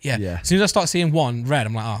 As soon as I start seeing one red,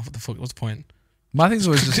 I'm like, oh, what the fuck? What's the point? My thing's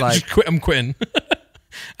always just like I'm quitting.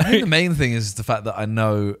 I think the main thing is the fact that I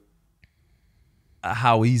know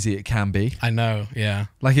how easy it can be. I know, yeah.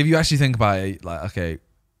 Like if you actually think about it, like okay,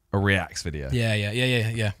 a Reacts video.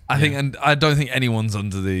 Yeah. I think, and I don't think anyone's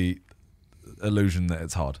under the illusion that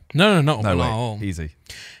it's hard. No, No way, all. easy.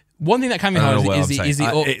 One thing that can be hard is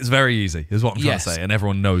the it's very easy, is what I'm trying to say, and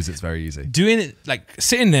everyone knows it's very easy. doing it, like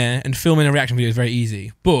sitting there and filming a reaction video is very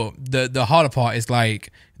easy, but the harder part is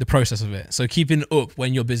like the process of it. So keeping up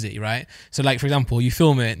when you're busy, right? So like for example, you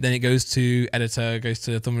film it, then it goes to editor, goes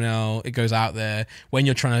to thumbnail, it goes out there. When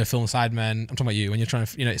you're trying to film Sidemen, I'm talking about you. When you're trying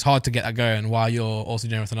to, it's hard to get that going while you're also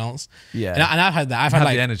doing everything else. Yeah, and I've had that. I've had had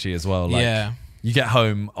like the energy as well. Like, yeah. You get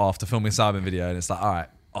home after filming a Sidemen video, and it's like, all right,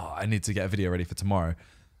 I need to get a video ready for tomorrow.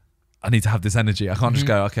 I need to have this energy. I can't just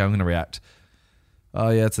go, okay, I'm going to react. Oh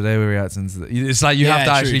yeah, today we're reacting to it's like you have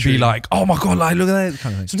to actually be like, oh my god, like look at that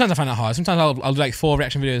kind of thing. Sometimes I find that hard. Sometimes I'll do like 4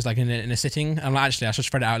 reaction videos like in a sitting. I'm like, actually I should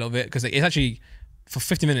spread it out a little bit because it's actually for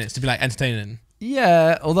 50 minutes to be like entertaining.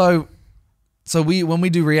 Yeah, although so when we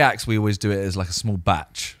do reacts, we always do it as like a small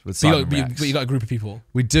batch with So reacts. but you got a group of people.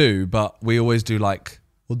 We do, but we always do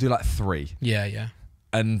we'll do 3. Yeah.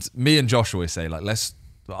 And me and Josh always say like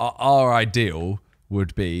our ideal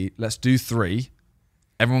would be let's do 3.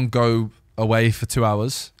 Everyone go away for 2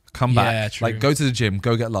 hours, come back, true. like go to the gym,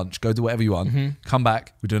 go get lunch, go do whatever you want, come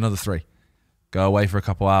back, we do another 3. go away for a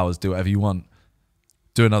couple hours, do whatever you want,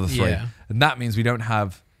 do another 3. Yeah. And that means we don't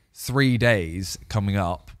have 3 days coming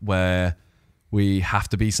up where we have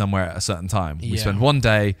to be somewhere at a certain time. We spend one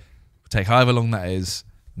day, take however long that is,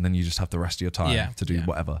 and then you just have the rest of your time to do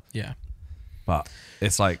whatever. Yeah. But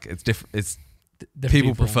it's like, it's different. It's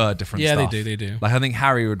people prefer different stuff. They do. Like I think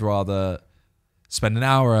Harry would rather spend an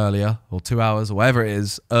hour earlier or 2 hours or whatever it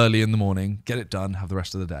is early in the morning, get it done, have the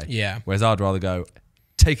rest of the day. Yeah. Whereas I'd rather go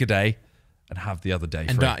take a day and have the other day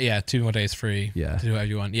free. And 2 more days free. Yeah. To do whatever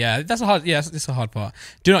you want. Yeah, that's a hard. Yeah, it's a hard part.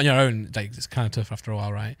 Doing it on your own, like it's kind of tough after a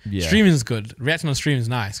while, right? Yeah. Streaming is good. Reacting on stream is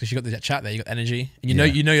nice because you got the chat there, you got energy, and you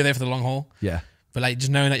know you're there for the long haul. Yeah. But like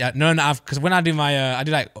just knowing that because when I do my I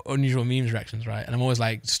do like unusual memes reactions, right? And I'm always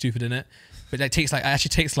like stupid in it, but it actually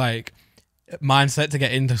takes like mindset to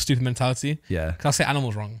get into stupid mentality. Yeah. Because I'll say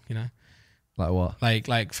animals wrong, you know. Like what?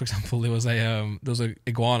 Like for example, there was a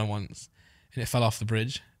iguana once, and it fell off the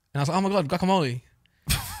bridge, and I was like, oh my god, guacamole.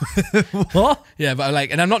 What? Yeah, but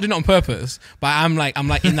like, and I'm not doing it on purpose, but I'm like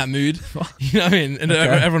in that mood. You know what I mean? And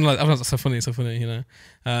everyone's like, so funny, you know.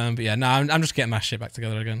 But yeah, no, I'm just getting my shit back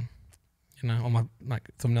together again. You know, all my like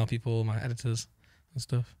thumbnail people, my editors and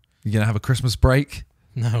stuff. You gonna have a Christmas break?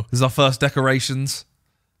 No. This is our first decorations.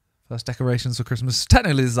 First decorations for Christmas.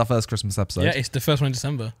 Technically, this is our first Christmas episode. Yeah, it's the first one in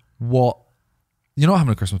December. What? You're not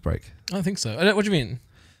having a Christmas break? I don't think so. What do you mean?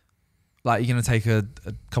 Like you're gonna take a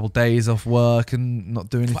couple days off work and not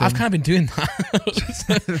do anything? Well, I've kind of been doing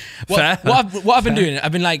that. What I've been doing,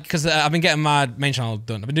 I've been like, because I've been getting my main channel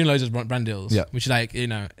done. I've been doing loads of brand deals, which is like, you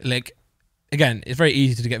know, like, again, it's very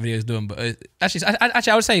easy to get videos done, but actually,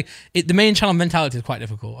 I would say the main channel mentality is quite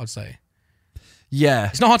difficult, I'd say. Yeah.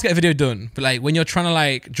 It's not hard to get a video done, but like when you're trying to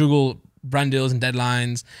like juggle brand deals and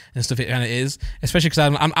deadlines and stuff, it kind of is, especially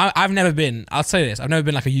because I've never been, I'll say this, I've never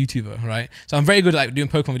been like a YouTuber, right? So I'm very good at like doing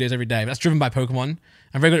Pokemon videos every day, but that's driven by Pokemon.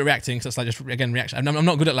 I'm very good at reacting, so it's like just, again, reaction. I'm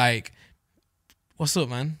not good at like, what's up,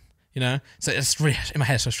 man? You know? So it's really, in my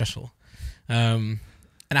head, it's so stressful. And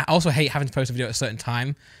I also hate having to post a video at a certain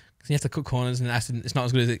time, because you have to cut corners and it's not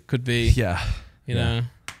as good as it could be. Yeah. You know?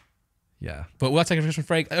 Yeah. But we'll take a Christmas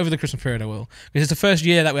break. Over the Christmas period, I will. Because it's the first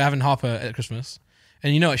year that we're having Harper at Christmas.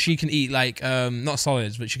 And you know what? She can eat like, not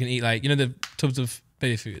solids, but she can eat like, you know, the tubs of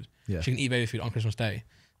baby food. Yeah. She can eat baby food on Christmas Day.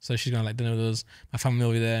 So she's going to like dinner with us. My family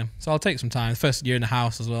will be there. So I'll take some time. First year in the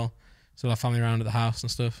house as well. So we'll have family around at the house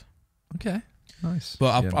and stuff. Okay. Nice.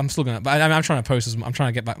 But I'm still going to, but I'm trying to post, I'm trying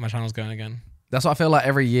to get back my channels going again. That's what I feel like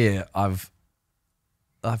every year I've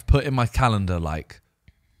put in my calendar like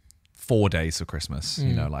 4 days for Christmas,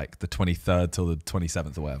 you know, like the 23rd till the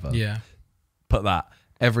 27th or whatever. Yeah. Put that.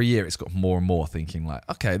 Every year it's got more and more thinking like,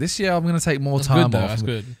 okay, this year I'm going to take more time off. That's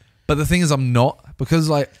good. But the thing is I'm not, because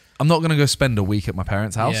like I'm not going to go spend a week at my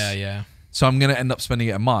parents' house. Yeah, yeah. So I'm going to end up spending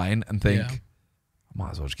it at mine and think, I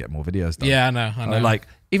might as well just get more videos done. Yeah, I know. Like,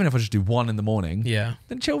 even if I just do one in the morning,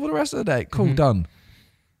 then chill for the rest of the day. Cool, done.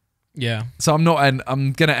 Yeah. So I'm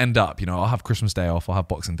going to end up, you know, I'll have Christmas Day off, I'll have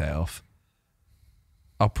Boxing Day off.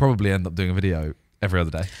 I'll probably end up doing a video every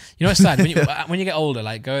other day. You know what's sad? when you get older,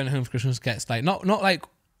 like going home for Christmas gets like, not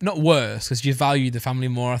worse, because you value the family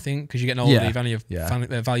more, I think, because you're getting older, you value your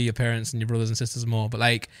family, value your parents and your brothers and sisters more, but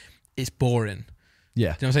like, it's boring. Yeah. Do you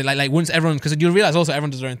know what I'm saying? Like once everyone, because you'll realize also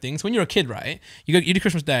everyone does their own things. So when you're a kid, right? You do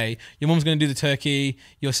Christmas Day. Your mum's going to do the turkey.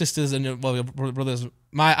 Your sisters and your brothers.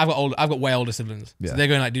 I've got way older siblings. So they're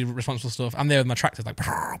going like do responsible stuff. I'm there with my tractors, like,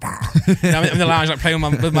 you know, I'm in the lounge, like playing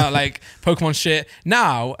with my like Pokemon shit.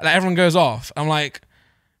 Now, like everyone goes off. I'm like,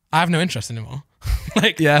 I have no interest anymore.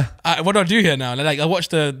 Like, what do I do here now? Like, I watch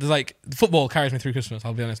the football carries me through Christmas.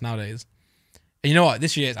 I'll be honest nowadays. And you know what?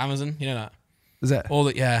 This year it's Amazon. You know that. Is it?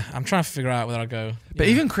 I'm trying to figure out whether I go. But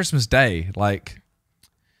even Christmas Day, like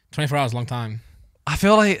 24 hours, a long time. I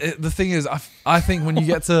feel like the thing is, I think when you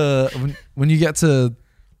get to when you get to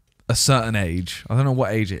a certain age, I don't know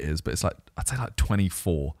what age it is, but it's like I'd say like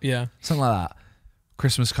 24, something like that.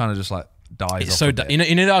 Christmas kind of just like dies. It's so you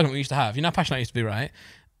know the argument we used to have. You know how passionate I used to be, right?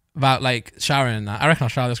 About like showering and that. I reckon I'll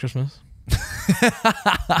shower this Christmas.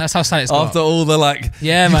 That's how sad it's got. After all the like,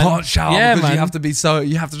 you man. can't shower because you have to be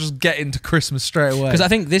you have to just get into Christmas straight away. Because I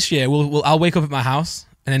think this year I'll wake up at my house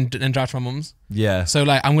and then drive to my mum's. Yeah. So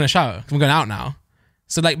like I'm gonna shower. I'm going out now.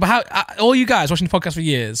 So like, but how all you guys watching the podcast for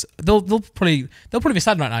years, they'll probably be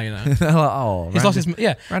sad right now, you know. They're like, oh, he's lost his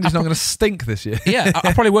Randy's not gonna stink this year.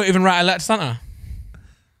 I probably won't even write a letter to Santa.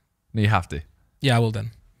 No, you have to. Yeah, I will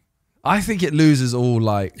then. I think it loses all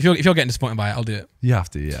like. If you're getting disappointed by it, I'll do it. You have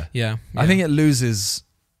to, yeah. I think it loses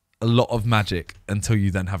a lot of magic until you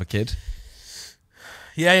then have a kid.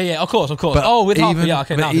 Yeah. Of course. But with Harper,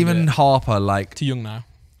 okay. But even Harper, like too young now.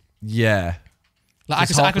 Yeah.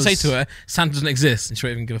 Like I could say to her, Santa doesn't exist, and she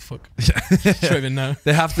won't even give a fuck. She won't even know.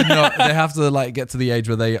 They have to know. They have to like get to the age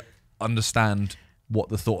where they understand what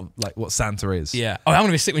the thought of, like what Santa is. Yeah. Oh, I'm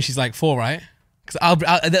gonna be sick when she's like 4, right?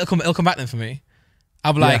 Because it'll come back then for me.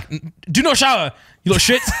 I'll be like, do not shower, you little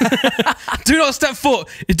shit. Do not step foot.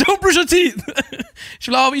 Don't brush your teeth.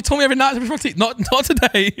 She'll be like, oh, you told me every night to brush my teeth. Not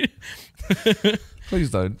today. Please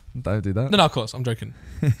don't do that. No, of course, I'm joking.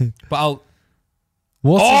 But I'll.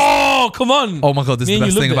 What? Come on. Oh my god, this is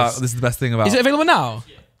the best thing about. Is it available now?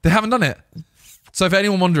 They haven't done it. So for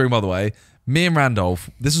anyone wondering, by the way, me and Randolph,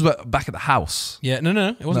 this was back at the house. Yeah,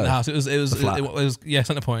 no, it wasn't the house. It was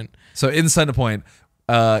Centre Point. So in Centre Point,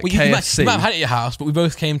 KFC. You might have had it at your house, but we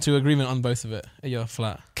both came to agreement on both of it at your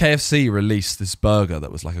flat. KFC released this burger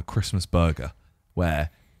that was like a Christmas burger, where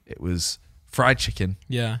it was fried chicken,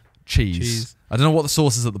 cheese. I don't know what the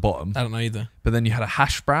sauce is at the bottom. I don't know either. But then you had a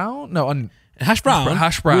hash brown. No, a hash brown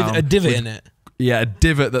with a divot in it. Yeah, a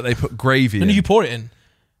divot that they put gravy in. And you pour it in.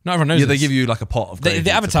 Not everyone knows. Yeah, they give you like a pot of gravy. They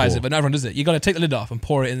advertise it, but not everyone does it. You got to take the lid off and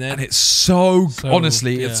pour it in there. And it's so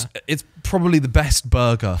honestly, it's probably the best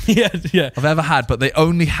burger I've ever had. But they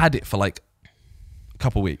only had it for like a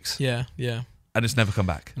couple weeks. Yeah. And it's never come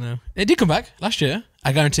back. No, it did come back last year.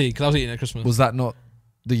 I guarantee, because I was eating it at Christmas. Was that not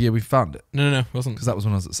the year we found it? No, it wasn't. Because that was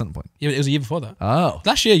when I was at Centre Point. Yeah, it was a year before that. Oh,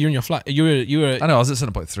 last year you were in your flat. You were. I know. I was at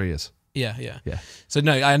Centre Point 3 years. Yeah. So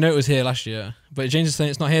no, I know it was here last year, but James is saying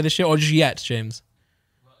it's not here this year, or just yet, James.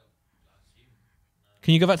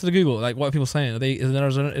 Can you go back to the Google? Like, what are people saying? Is there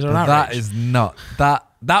an outrage? That is not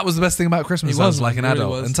that was the best thing about Christmas. It was like an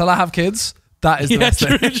adult. Really Until I have kids, that is the best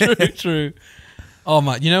thing. True. Oh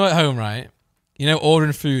man, you know at home, right? You know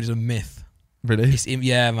ordering food is a myth. Really?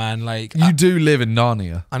 Yeah, man. Like you do live in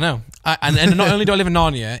Narnia. I know. And not only do I live in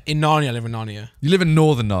Narnia I live in Narnia. You live in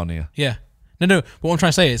northern Narnia. Yeah. No. But what I'm trying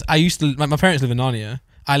to say is, I used to. My parents live in Narnia.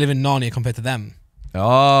 I live in Narnia compared to them.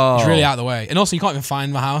 Oh, it's really out of the way, and also you can't even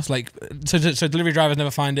find my house. Like, so delivery drivers never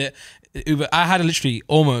find it. Uber, I had literally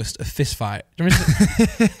almost a fist fight.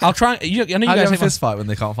 I'll try. I know you guys have a fist fight when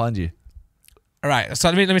they can't find you. All right, so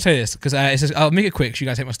let me tell you this, because I'll make it quick. So you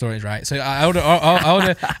guys take my stories, right? So I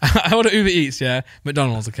order Uber Eats,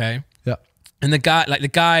 McDonald's, okay. Yeah. And the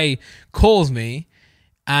guy calls me,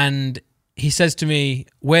 and he says to me,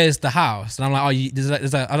 "Where's the house?" And I'm like, "Oh,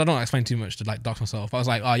 I don't want to explain too much to like dox myself." But I was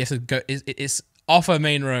like, "Oh, yes, it's off a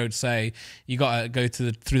main road. Say you gotta go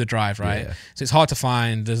through the drive, right? Yeah. So it's hard to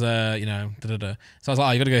find. There's a So I was like,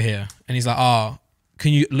 "Oh, you gotta go here." And he's like, "Oh,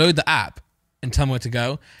 can you load the app and tell me where to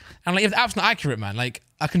go?" And like, if the app's not accurate, man, like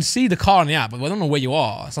I can see the car on the app, but I don't know where you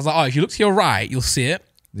are. So I was like, "Oh, if you look to your right, you'll see it."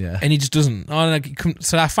 Yeah. And he just doesn't.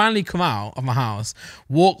 So I finally come out of my house,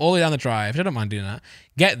 walk all the way down the drive. I don't mind doing that.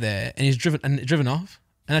 Get there, and he's driven off.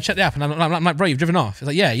 And I checked the app, and I'm like, "Bro, you've driven off." He's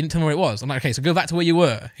like, "Yeah, you didn't tell me where it was." I'm like, "Okay, so go back to where you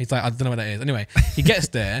were." He's like, "I don't know where that is." Anyway, he gets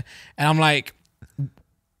there, and I'm like,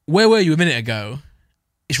 "Where were you a minute ago?"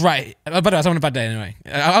 It's right. By the way, I was having a bad day anyway.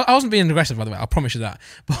 I wasn't being aggressive, by the way. I promise you that.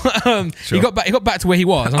 But sure. He got back to where he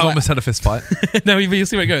was. I almost had a fist fight. No, but you'll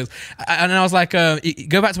see where it goes. And I was like,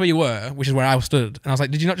 "Go back to where you were," which is where I stood. And I was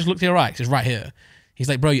like, "Did you not just look to your right?" It's right here. He's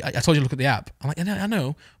like, "Bro, I told you to look at the app." I'm like, I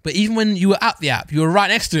know. But even when you were at the app, you were right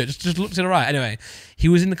next to it. Just look to the right. Anyway, he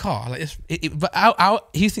was in the car. Like this. But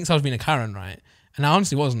he thinks I was being a Karen, right? And I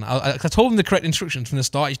honestly wasn't. I told him the correct instructions from the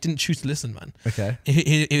start. He didn't choose to listen, man. Okay.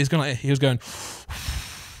 He was going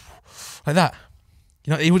like that.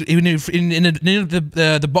 You know, he would in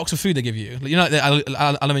the box of food they give you. You know, like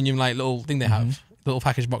the aluminium like little thing they have, little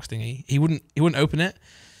package box thingy. He wouldn't open it.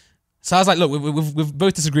 So I was like, "Look, we've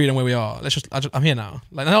both disagreed on where we are. I'm here now."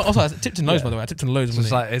 Like, and also I tipped in loads, by the way. I tipped in loads of money.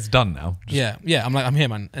 It's like it's done now. Yeah. I'm like, "I'm here,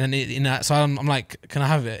 man." And so I'm like, "Can I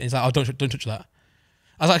have it?" And he's like, "Oh, don't touch that."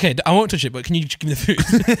 I was like, "Okay, I won't touch it, but can you just give me the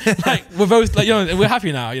food?" Like, we're both like, we're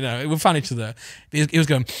happy now. We've found each other. He was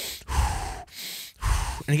going.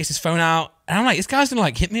 And he gets his phone out, and I'm like, "This guy's gonna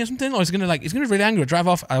like hit me or something, or he's gonna be really angry or drive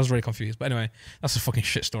off." I was really confused, but anyway, that's a fucking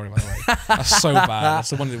shit story, by the way. That's so bad.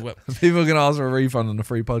 That's the one that people are gonna ask for a refund on a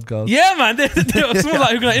free podcast. Yeah, man. Someone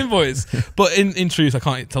like who gonna invoice, but in truth, I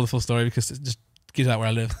can't tell the full story because it just gives out where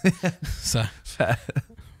I live. So,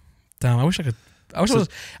 damn, I wish I was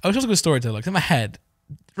a good storyteller. Like in my head,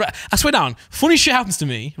 right, I swear down, funny shit happens to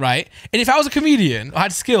me, right? And if I was a comedian or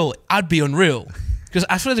had skill, I'd be unreal. Because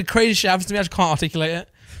I feel like the crazy shit happens to me, I just can't articulate it.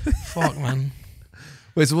 Fuck, man.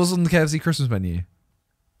 Wait, so what's on the KFC Christmas menu?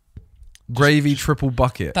 Gravy triple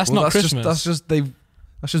bucket. That's not Christmas.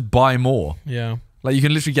 That's just buy more. Yeah. Like you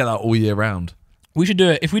can literally get that all year round. We should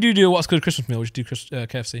do it. If we do a What's Good Christmas meal, we should do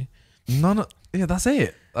KFC. Yeah, that's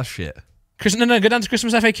it. That's shit. No, go down to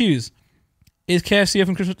Christmas FAQs. Is KFC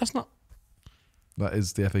open Christmas? That's not. That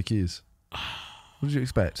is the FAQs. What did you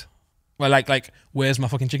expect? Well, like, where's my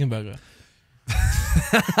fucking chicken burger?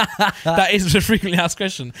 That is the frequently asked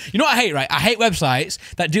question. You know what I hate, right? I hate websites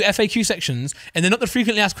that do FAQ sections and they're not the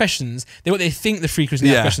frequently asked questions. They're what they think the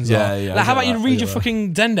frequently asked questions are. Yeah, like, how about you read your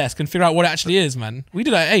fucking Zendesk and figure out what it actually is, man? We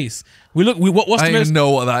do that at Ace. What's I the don't most? even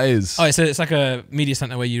know what that is. Oh, it's like a media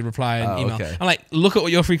center where you reply an email. Okay. I'm like, look at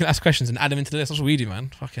what your frequently asked questions and add them into the list. That's what we do,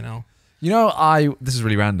 man. Fucking hell. You know, this is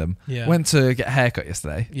really random. Yeah. Went to get a haircut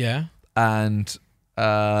yesterday, Yeah. and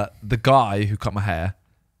the guy who cut my hair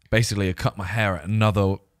basically cut my hair at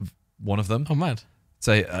another one of them. Oh, mad.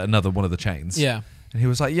 Say another one of the chains. Yeah. And he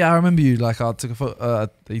was like, "Yeah, I remember you. Like, I took a photo."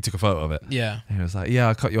 He took a photo of it. Yeah. And he was like, "Yeah,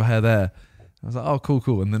 I cut your hair there." I was like, "Oh,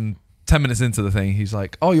 cool." And then 10 minutes into the thing, he's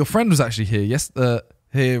like, "Oh, your friend was actually here.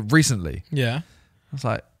 Here recently." Yeah. I was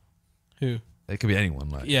like, Who? "It could be anyone."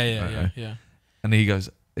 Like, Yeah. And he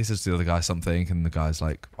says to the other guy something, and the guy's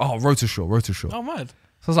like, "Oh, Rotoshore." Oh, mad.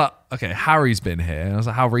 So I was like, "Okay, Harry's been here." And I was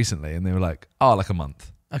like, "How recently?" And they were like, "Oh, like a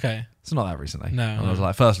month." Okay. It's not that recently. No. And I was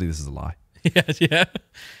like, "Firstly, this is a lie." Yeah.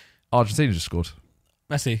 Argentina just scored.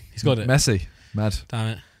 Messi. He's got it. Messi. Mad. Damn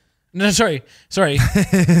it. No, sorry.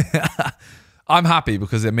 I'm happy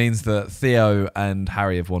because it means that Theo and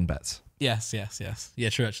Harry have won bets. Yes. Yeah,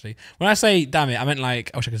 true, actually. When I say damn it, I meant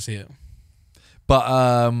like, I wish I could see it.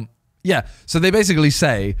 But yeah, so they basically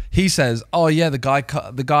say, he says, "Oh yeah, the guy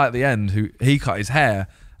at the end who he cut his hair,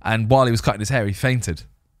 and while he was cutting his hair, he fainted."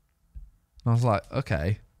 And I was like,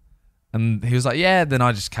 "Okay." And he was like, "Yeah." Then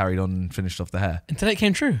I just carried on and finished off the hair. Until it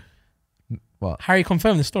came true. What? Harry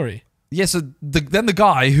confirmed the story. Yeah, so then the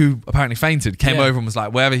guy who apparently fainted came Yeah. over and was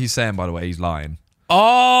like, "Whatever he's saying, by the way, he's lying."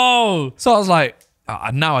 Oh. So I was like,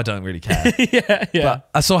 now I don't really care. yeah. But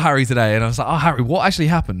I saw Harry today and I was like, "Oh, Harry, what actually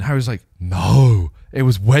happened?" Harry was like, "No, it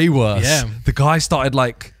was way worse." Yeah. The guy started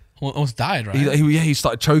like, Almost died, right? he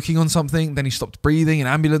started choking on something. Then he stopped breathing. An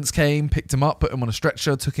ambulance came, picked him up, put him on a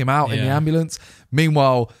stretcher, took him out in the Yeah. ambulance.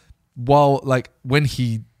 Meanwhile, when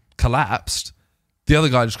he collapsed, the other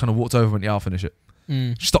guy just kind of walked over and went, "Yeah, I'll finish it."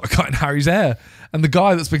 Started cutting Harry's hair, and the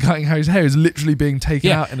guy that's been cutting Harry's hair is literally being taken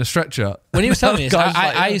out in a stretcher. When he was telling me this, Guy's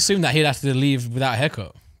I like, assumed that he'd have to leave without a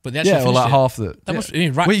haircut. But they actually yeah, or finished like it. half the. That yeah. must be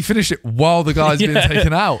right. Well, he finished it while the guy's being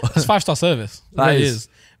taken out. It's 5-star service. It That really is. is.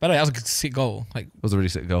 By the way, that was a good sick goal. Like, It was a really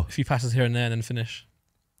sick goal. a few passes here and there and then finish.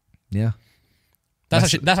 Yeah,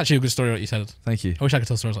 That's actually a good story what you said. thank you. I wish I could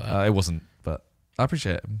tell stories like that. It wasn't, but I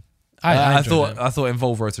appreciate it. I I enjoyed thought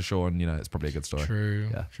involve Rotoshore, and it's probably a good story. True.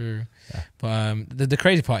 Yeah. True. Yeah. But the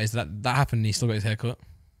crazy part is that happened and he still got his haircut.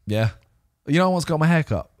 Yeah. You know, I once got my hair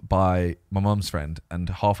cut by my mum's friend, and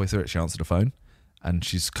halfway through it, she answered the phone, and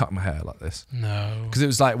she's cut my hair like this. No. Because it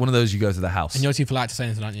was like one of those you go to the house. And you're too polite to say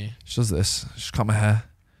anything, aren't you? She does this. She cut my hair.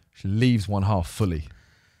 She leaves one half fully.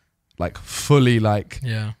 Like, fully, like...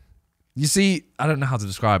 Yeah. You see, I don't know how to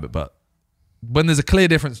describe it, but when there's a clear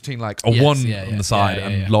difference between like a Yes, one yeah, on the side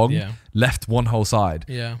and long, yeah. left one whole side.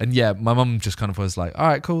 Yeah. And yeah, my mum just kind of was like, "All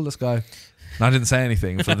right, cool, let's go." And I didn't say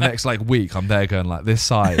anything. For the next like week, I'm there going like, this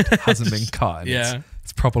side hasn't been cut. And Yeah.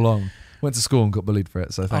 it's proper long. Went to school and got bullied for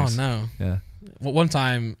it, so thanks. Oh, no. Yeah. One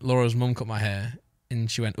time, Laura's mum cut my hair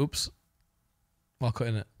and she went, "Oops," while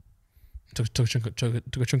cutting it. Took a chunk out.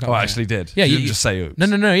 Oh, my I hair. actually did. Yeah, You you- didn't just say oops.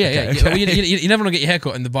 No, yeah. Okay. Well, you never want to get your hair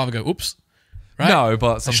cut and the barber go, "Oops." Right? No,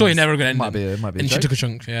 but I'm sometimes sure you're never going to it end might be. It might be. And a she joke. took a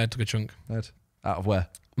chunk. Yeah, I took a chunk. Right. Out of where?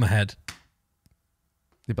 My head.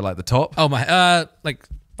 Yeah, but like the top. Oh, my like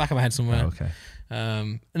back of my head somewhere. Oh, okay.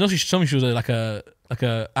 And also she told me she was like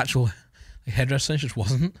a actual hairdresser. She just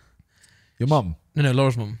wasn't. Your mum. No,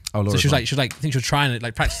 Laura's mum. Oh, Laura's so she was mum. like, I think she was trying it,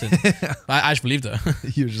 like practicing. I just believed her.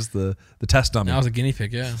 You were just the test dummy. I was a guinea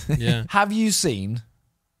pig. Yeah, yeah, Have you seen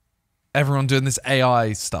everyone doing this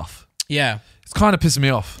AI stuff? yeah. It's kind of pissing me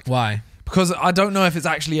off Why? because I don't know if it's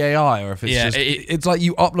actually AI or if it's Yeah, just. It's like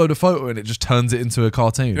you upload a photo and it just turns it into a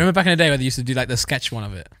cartoon. Remember back in the day where they used to do like the sketch one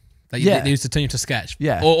of it? Like Yeah. they used to turn you to sketch.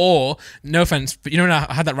 Yeah. Or no offense, but you know when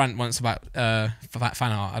I had that rant once about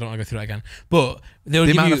fan art. I don't want to go through that again. But they would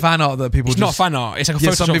The give amount you. of fan art that people It's not fan art. It's like a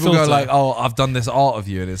Yeah, Photoshop some people filter. go like, "Oh, I've done this art of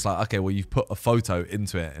you," and it's like, okay, well, you've put a photo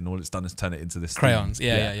into it, and all it's done is turn it into this crayons. thing.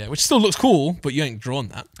 Yeah. Which still looks cool, but you ain't drawn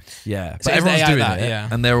that. Yeah, but So is everyone's AI doing that? it, Yeah.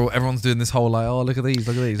 and everyone's doing this whole like, "Oh, look at these,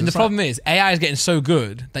 look at these." And the It's like- problem is, AI is getting so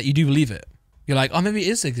good that you do believe it. You're like, oh, maybe it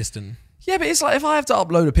is existing. yeah, but it's like if I have to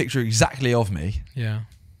upload a picture exactly of me, Yeah.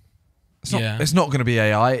 it's not. Yeah. It's not going to be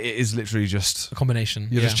AI. It is literally just. A combination.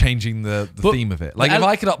 You're yeah. just changing the But- theme of it. Like but if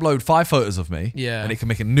I could upload 5 photos of me, Yeah. and it can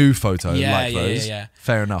make a new photo Yeah, like yeah, those, yeah.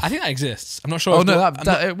 fair enough. I think that exists. I'm not sure. Oh, if no, the- that- I'm that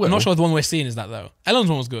not, it will. I'm not sure the one we're seeing is that though. Ellen's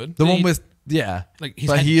one was good. the one with like his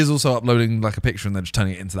but head- he is also uploading like a picture and then just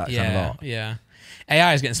turning it into that yeah, kind of art. yeah.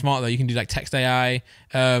 AI is getting smart though. You can do like text AI. You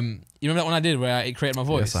remember that one I did where it created my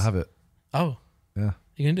voice? Yes, I have it. Oh, Yeah.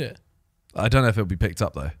 you can do it. I don't know if it'll be picked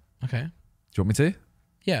up though. Okay. Do you want me to?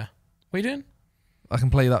 Yeah. What are you doing? I can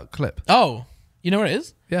play that clip. Oh, you know where it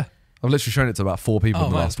is? Yeah. I've literally shown it to about 4 people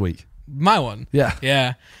in the last week. My one? Yeah.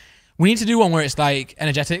 Yeah. We need to do one where it's like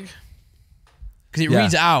energetic. Because it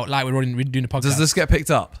reads it out like we're doing the podcast. Does this get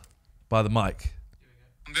picked up by the mic?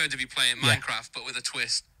 I'm going to be playing Minecraft, but with a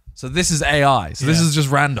twist. So this is AI. So this is just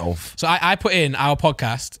Randolph. So I put in our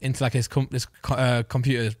podcast into like this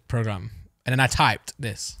computer program. And then I typed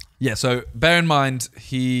this. Yeah, so bear in mind,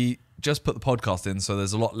 he just put the podcast in, so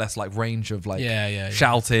there's a lot less like range of like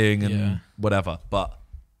shouting and whatever. But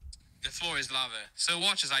the floor is lava. So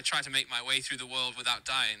watch as I try to make my way through the world without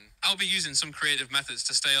dying. I'll be using some creative methods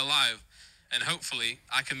to stay alive, and hopefully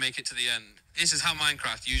I can make it to the end. This is how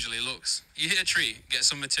Minecraft usually looks. You hit a tree, get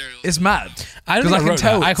some materials. It's mad. I don't think I can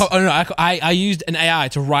tell. I used an AI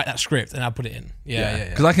to write that script and I put it in. Yeah.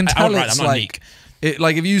 Because I can tell it's like... Unique.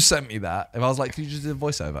 Like if you sent me that, if I was like, "Can you just do a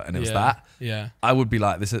voiceover?" and it was that, I would be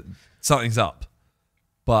like, "This something's up."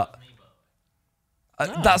 But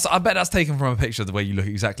I bet that's taken from a picture the way you look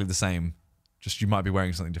exactly the same. Just you might be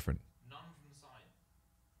wearing something different. None from the side.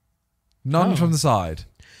 None from the side.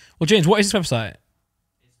 Well, James, what is this website?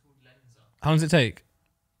 It's called Lenser. How long does it take?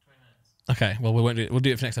 20 minutes. Okay, well we won't do it. We'll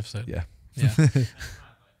do it for next episode. Yeah.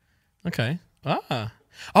 Okay.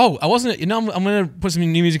 Oh, I wasn't. You know, I'm gonna put some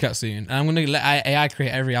new music out soon, and I'm gonna let AI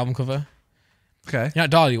create every album cover. Okay. You know,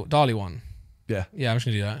 Dali one. Yeah. Yeah, I'm just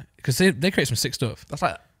gonna do that because they create some sick stuff. That's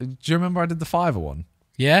like. Do you remember I did the Fiverr one?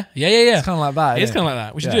 Yeah. It's kind of like that. It's kind of like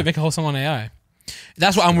that. We should do it. Make a whole song on AI.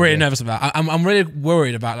 That's what I'm really nervous about. I'm really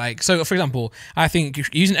worried about, like, so for example, I think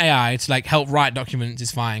using AI to like help write documents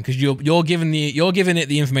is fine because you're giving it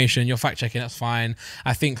the information, you're fact checking, that's fine.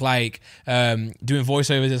 I think like doing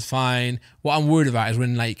voiceovers is fine. What I'm worried about is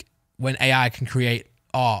when AI can create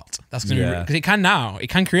art. That's gonna be because it can now. It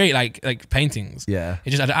can create like paintings. Yeah. It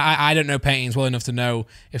just I don't know paintings well enough to know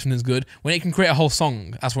if something's good. When it can create a whole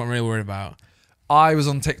song, that's what I'm really worried about. I was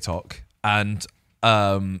on TikTok and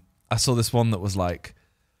I saw this one that was like,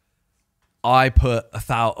 I put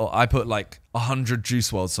like 100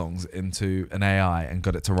 Juice WRLD songs into an AI and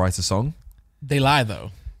got it to write a song. They lie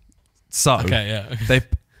though. So okay, yeah.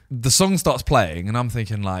 The song starts playing and I'm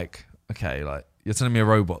thinking like, okay, like you're telling me a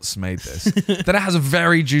robot's made this. Then it has a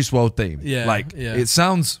very Juice WRLD theme. Yeah. It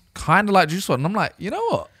sounds kind of like Juice WRLD, and I'm like, you know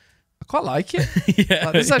what? I quite like it.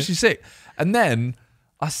 Like, this is actually sick. And then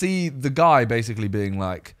I see the guy basically being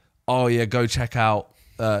like, oh yeah, go check out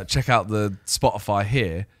the Spotify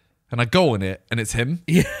here. And I go on it and it's him.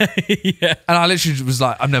 Yeah. And I literally was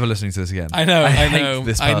like, I'm never listening to this again. I know. I hate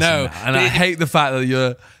this person. I know. Now. And I hate the fact that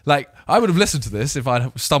you're like, I would have listened to this if I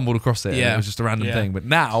stumbled across it. Yeah. And it was just a random thing. But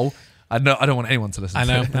now I don't want anyone to listen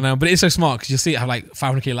to it. I know. But it's so smart because you'll see it have like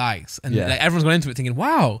 500k likes. And like, everyone's gone into it thinking,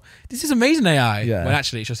 wow, this is amazing AI. Yeah. When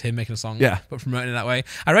actually it's just him making a song. Yeah. But promoting it that way.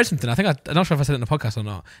 I read something. I think I'm not sure if I said it in the podcast or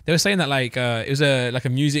not. They were saying that like it was a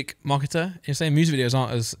music marketer. He was saying music videos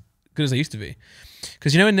aren't as good as they used to be.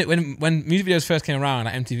 Because you know when music videos first came around,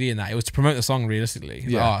 like MTV and that, it was to promote the song realistically.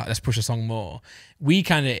 Like, let's push the song more. We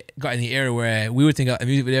kind of got in the era where we would think a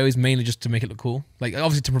music video is mainly just to make it look cool. Like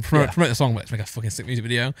obviously to promote the song, but let's make a fucking sick music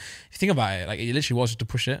video. If you think about it, like it literally was just to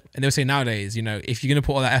push it. And they would say nowadays, you know, if you're gonna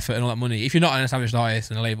put all that effort and all that money, if you're not an established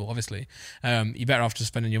artist and a label, obviously, you're better off just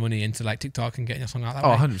spending your money into like TikTok and getting your song out that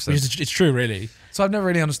way. 100%. It's true, really. So I've never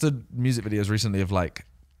really understood music videos recently of like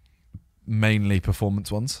mainly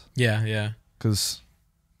performance ones. Yeah. Because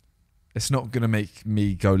it's not gonna make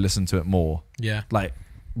me go listen to it more. Yeah. Like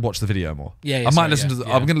watch the video more. Yeah. I might listen to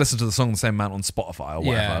I'm gonna listen to the song the same amount on Spotify or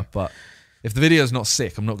whatever. Yeah. But if the video's not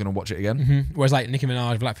sick, I'm not gonna watch it again. Mm-hmm. Whereas like Nicki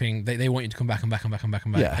Minaj, Blackpink, they want you to come back.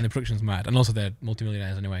 Yeah. And the production's mad. And also they're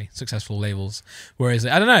multimillionaires anyway, successful labels. Whereas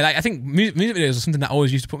I don't know, like I think music videos are something that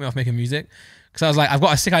always used to put me off making music. Because I was like, I've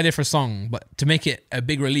got a sick idea for a song, but to make it a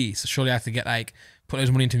big release, surely I have to get like put loads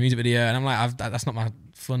of money into a music video. And I'm like, that's not my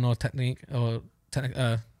fun or technique or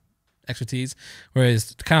expertise.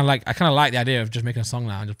 Whereas I kind of like the idea of just making a song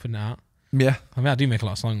now and just putting it out. Yeah. I mean, I do make a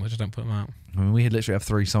lot of songs, I just don't put them out. I mean, we literally have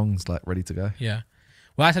 3 songs like ready to go. Yeah.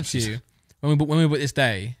 Well, I said to you when we booked this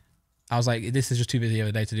day, I was like, this is just too busy of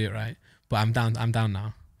a day to do it, right? But I'm down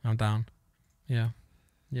now. I'm down. Yeah.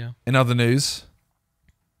 In other news,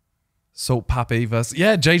 Salt Pappy versus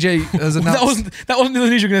JJ has announced. that wasn't the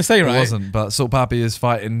news you were going to say, right? It wasn't, but Salt Pappy is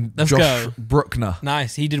fighting Josh Bruckner.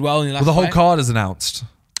 Nice, he did well in the last the whole card is announced.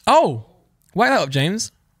 Oh, wake that up,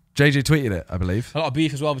 James. JJ tweeted it, I believe. A lot of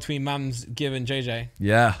beef as well between Mams, Giv and JJ.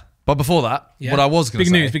 Yeah, but before that, what I was going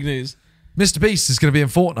to say, big news. Mr. Beast is going to be in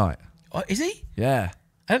Fortnite. Oh, is he? Yeah.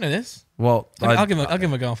 I don't know this. Well, I'll give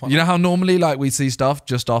him a go on Fortnite. You know how normally like we see stuff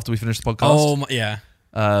just after we finish the podcast. Oh yeah.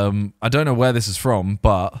 I don't know where this is from,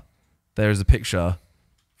 but there is a picture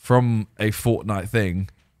from a Fortnite thing,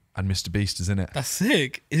 and Mr. Beast is in it. That's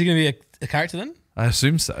sick. Is he going to be a character then? I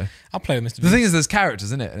assume so. I'll play with Mr. Beast. The thing is, there's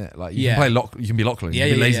characters in it. Like you can play you can be Lachlan, you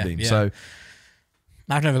can be Laserbeam. Yeah. So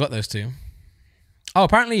I've never got those two. Oh,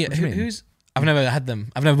 apparently, who's? I've never had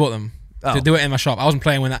them. I've never bought them. Oh. They were in my shop. I wasn't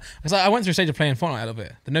playing when that. Because I went through a stage of playing Fortnite a little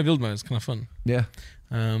bit. The no build mode is kind of fun. yeah,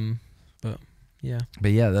 But yeah.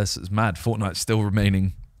 but yeah, it's mad. Fortnite's still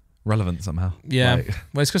remaining relevant somehow. Yeah. Like,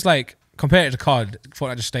 Well, it's because like compared to COD,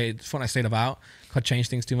 Fortnite stayed about. COD changed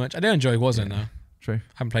things too much. I do enjoy Warzone though. true.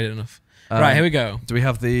 Haven't played it enough. Right, here we go. Do we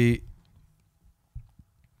have the?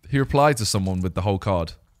 He replied to someone with the whole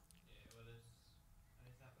card.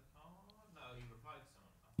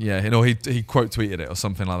 Yeah, you know, he quote tweeted it or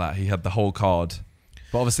something like that. He had the whole card,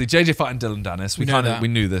 but obviously JJ fighting Dylan Dennis. We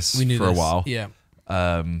knew this for a while. Yeah.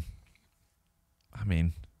 I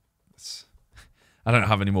mean, I don't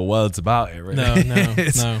have any more words about it. Really.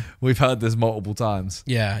 No. We've heard this multiple times.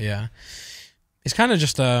 Yeah. It's kind of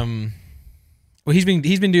just well, he's been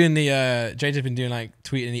doing the JJ's been doing like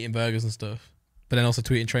tweeting and eating burgers and stuff, but then also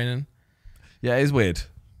tweeting training. Yeah, it's weird.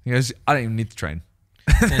 He goes, I don't even need to train.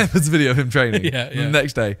 There's a video of him training. Yeah. The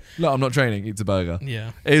next day, no, I'm not training. Eats a burger.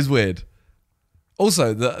 Yeah. It is weird.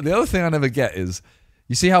 Also, the other thing I never get is,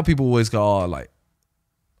 you see how people always go,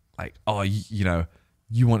 you know,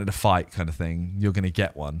 you wanted a fight kind of thing. You're going to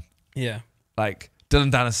get one. Yeah. Like,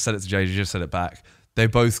 Dylan Dennis said it to JJ, just said it back. They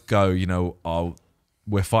both go, you know, oh,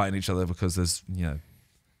 we're fighting each other because there's, you know,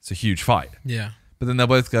 it's a huge fight. Yeah. But then they'll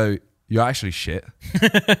both go, you're actually shit.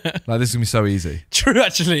 Like, this is going to be so easy. True,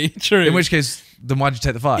 actually. True. In which case, then why'd you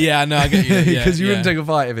take the fight? Yeah, no, I get you. Because you wouldn't take a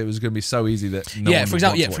fight if it was going to be so easy that no one for would example,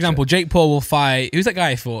 want to for watch example, it. Jake Paul will fight. Who's that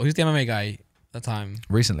guy for? Who's the MMA guy at the time?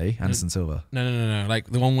 Recently, Anderson Silva. No. Like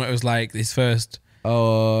the one where it was like his first.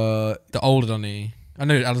 Oh, The older Donny. I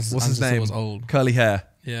know Anderson. what's his Anderson name? was old. Curly hair,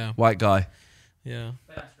 Yeah. white guy. Yeah.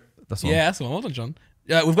 That's one. Yeah, that's the one. Well done, John.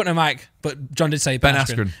 We've got no mic, but John did say Ben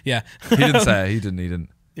Askren. Askren. Yeah. He didn't say it. He didn't.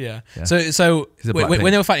 Yeah. Yeah. So He's a black when pink.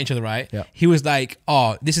 they were fighting each other, right? Yeah. He was like,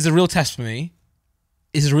 "Oh, this is a real test for me.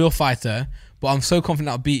 This is a real fighter, but I'm so confident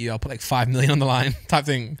I'll beat you. I'll put like 5 million on the line," type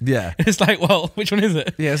thing. Yeah. It's like, well, which one is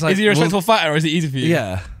it? Yeah, it's like, is he a respectable fighter or is it easy for you?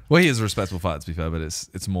 Yeah. Well, he is a respectable fighter, to be fair, but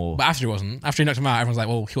it's more. But after he wasn't. After he knocked him out, everyone's like,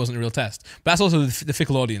 well, he wasn't a real test. But that's also the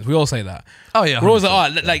fickle audience. We all say that. Oh yeah. We're always 100%.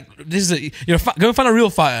 like, oh, like this is go and find a real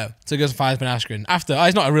fighter. So he goes and finds Ben Askren. After,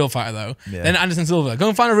 he's not a real fighter though. Yeah. Then Anderson Silva, go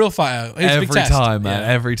and find a real fighter. Here's a big Every test. time, man. Yeah.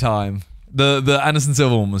 Every time. The Anderson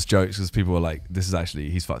Silva one was jokes because people were like, "This is actually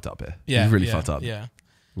he's fucked up here. Yeah, he's really yeah, fucked up." Yeah,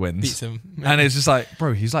 Wins. beats him. And it's just like,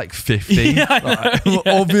 bro, he's like 50. Yeah, I know, Like,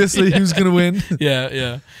 obviously, who's gonna win?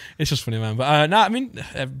 yeah. It's just funny, man. But no, I mean,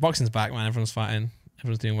 boxing's back, man. Everyone's fighting.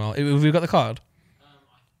 Everyone's doing well. Have we got the card?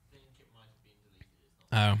 I think it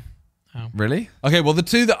might have been deleted. Oh. Really? Okay. Well, the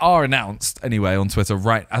two that are announced anyway on Twitter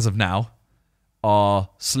right as of now are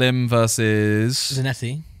Slim versus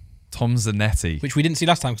Zanetti, Tom Zanetti. which we didn't see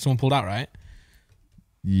last time because someone pulled out, right?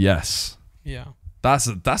 Yes, Yeah. that's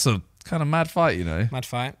a kind of mad fight, you know. Mad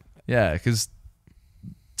fight. Yeah, because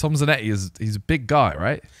Tom Zanetti he's a big guy,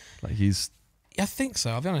 right? Like he's Yeah, I think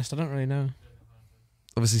so. I'll be honest. I don't really know.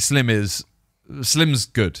 obviously Slim's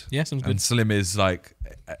good. Yeah, sounds good. And Slim is like,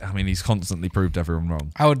 I mean, he's constantly proved everyone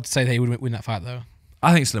wrong. I would say that he would win that fight, though.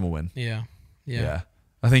 I think Slim will win. Yeah.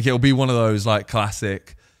 I think it'll be one of those like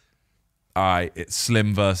classic. All right, it's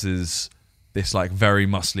Slim versus this like very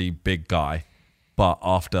muscly big guy, but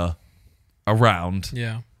after a round,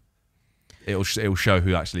 Yeah. it'll show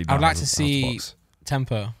who actually. I would like to knows how see box.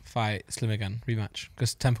 Temper fight Slim again, rematch,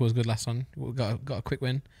 because Temper was good last one. We got a quick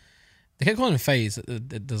win. They kept calling him FaZe at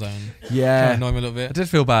the zone. Trying to Yeah, annoy him a little I bit. did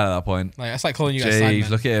feel bad at that point. Like that's like calling you guys Jeez, Sidemen.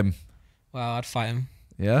 look at him. Well, I'd fight him.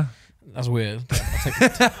 Yeah. That's weird. Take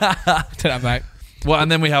that back. Well,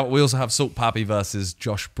 and then we also have Salt Pappy versus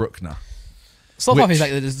Josh Bruckner. Stop Which- off is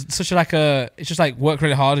like there's such a it's just like work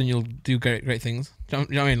really hard and you'll do great things. Do you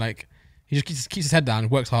know what I mean? Like he just keeps his head down,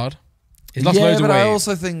 works hard. He's lost loads of but weight. I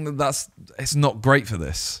also think it's not great for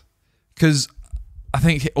this because I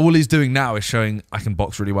think all he's doing now is showing I can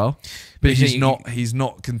box really well, but he's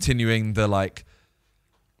not continuing the like.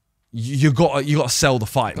 You got to sell the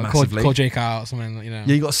fight massively. Call Jake out or something, you know.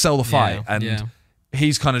 Yeah, you got to sell the fight, and yeah.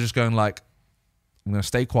 he's kind of just going like, I'm going to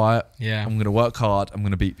stay quiet. Yeah. I'm going to work hard. I'm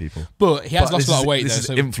going to beat people. But he has But lost a lot of weight This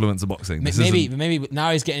though. is So influencer boxing. This maybe isn't-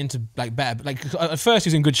 now he's getting into like better. Like at first he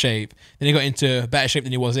was in good shape, then he got into better shape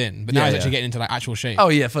than he was in. But now he's actually getting into like actual shape. Oh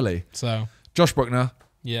yeah, fully. So Josh Bruckner,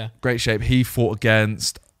 yeah, great shape. He fought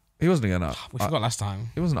against. He wasn't against. we forgot last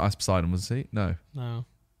time. It wasn't Ice Poseidon, was he? No. No.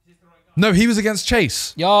 He was against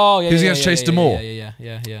Chase. Yeah, He was against Chase Demore.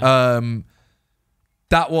 Yeah.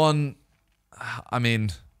 That one, I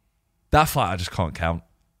mean, That fight I just can't count.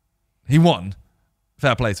 He won.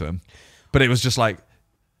 Fair play to him. But it was just like,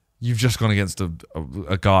 you've just gone against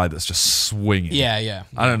a guy that's just swinging. Yeah.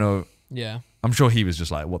 I don't know. Yeah. I'm sure he was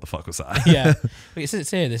just like, what the fuck was that? Yeah. But it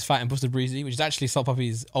says here, this fight in Buster Breezy, which is actually Salt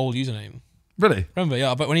Puppy's old username. Really? Remember,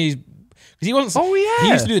 yeah. But when because he wasn't. Oh, yeah.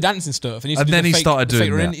 He used to do the dancing stuff. And then he started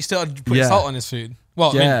doing that. He started putting salt on his food.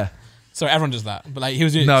 Well, I mean, sorry, everyone does that. But like, he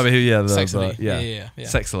was doing no, but sexily. Yeah.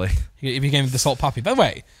 Sexily. He became the Salt Puppy. By the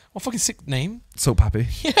way, what fucking sick name. Salt Pappy.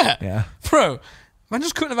 Yeah. Bro. Man,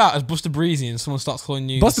 just cutting about as Buster Breezy and someone starts calling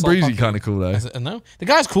you Buster Breezy kind of cool though. No, the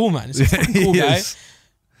guy's cool, man. He's a fucking cool guy.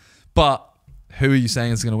 But who are you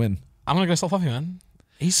saying is going to win? I'm gonna go Salt Pappy, man.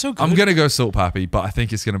 He's so good. I'm gonna go Salt Pappy, but I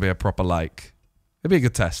think it's going to be a proper it'll be a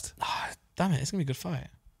good test. Damn it, it's gonna be a good fight.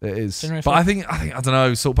 It is. But I think I don't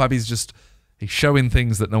know. Salt Pappy's he's showing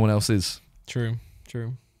things that no one else is. True.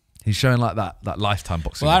 He's showing like that lifetime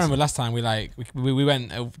boxing. Well, I remember last time we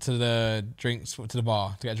went to the drinks to the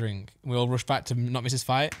bar to get a drink. We all rushed back to not miss his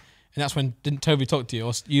fight, and that's when didn't Toby talk to you,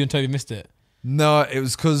 or you and Toby missed it? No, it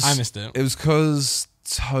was because I missed it. It was because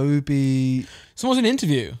Toby. Someone was in an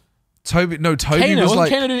interview. Toby Kano, was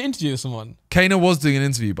like. Kano doing an interview with someone? Kano was doing an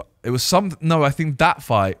interview, but it was I think that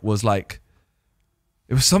fight was like.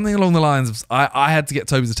 It was something along the lines of I had to get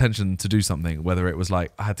Toby's attention to do something, whether it was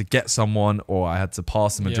like I had to get someone or I had to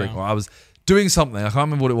pass him a drink or I was doing something. I can't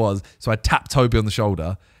remember what it was. So I tapped Toby on the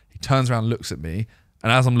shoulder. He turns around, looks at me,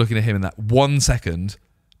 and as I'm looking at him in that 1 second,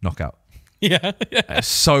 knockout. Yeah. It's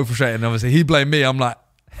so frustrating. Obviously, he blamed me. I'm like,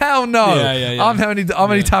 hell no. Yeah. I'm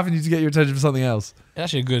only tapping you to get your attention for something else. It's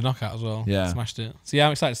actually a good knockout as well. Yeah. Smashed it. So yeah,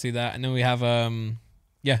 I'm excited to see that. And then we have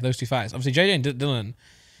those two fights. Obviously, JJ and Dylan.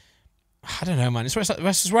 I don't know, man. It's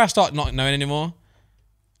where I start not knowing anymore.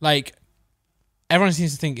 Like, everyone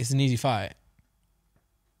seems to think it's an easy fight.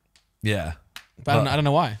 Yeah. But I don't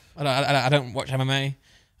know why. I don't watch MMA.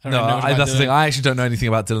 That's the thing. I actually don't know anything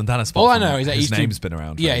about Dylan Dennis. All I know is that his name's been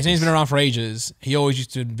around. Yeah, his name's been around for ages. He always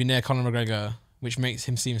used to be near Conor McGregor, which makes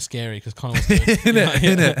him seem scary because Conor was good.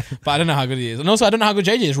 Innit? But I don't know how good he is. And also, I don't know how good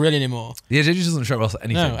JJ is really anymore. Yeah, JJ doesn't show us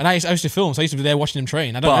anything. No, and I used to film, so I used to be there watching him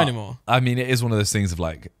train. I don't know anymore. I mean, it is one of those things of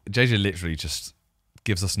like, JJ literally just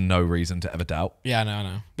gives us no reason to ever doubt. Yeah, I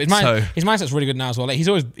know. But his mindset's really good now as well. Like, he's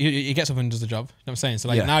always, he gets up and does the job. You know what I'm saying? So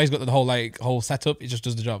like now he's got the whole setup. He just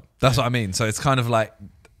does the job. That's what I mean. So it's kind of like,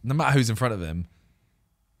 no matter who's in front of him,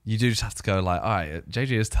 you do just have to go like, all right,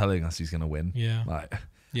 JJ is telling us he's going to win. Yeah. I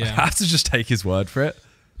have to just take his word for it.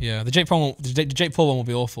 Yeah, the Jake Paul one will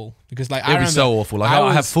be awful because like it'll be so awful. Like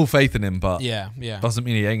I have full faith in him, but yeah, doesn't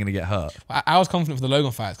mean he ain't gonna get hurt. I was confident for the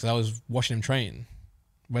Logan fight because I was watching him train,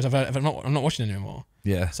 whereas I'm not watching him anymore.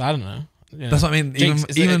 Yeah, so I don't know. Yeah. That's what I mean.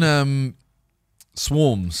 Even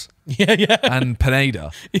Swarms, and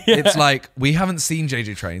Pineda. It's like we haven't seen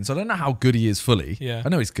JJ train, so I don't know how good he is fully. Yeah, I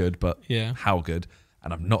know he's good, but how good?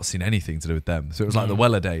 And I've not seen anything to do with them. So it was like the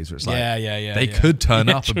Weller days where it's like they could turn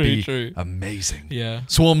up and be amazing. Yeah.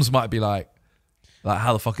 Swarms might be like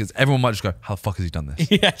how the fuck is everyone might just go, how the fuck has he done this?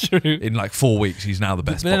 Yeah, true. In like 4 weeks, he's now the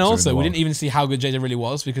best. But then also we didn't even see how good JJ really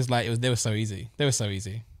was because like they were so easy.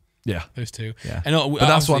 Yeah, those two. Yeah, and but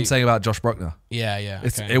that's what I'm saying about Josh Bruckner. Yeah.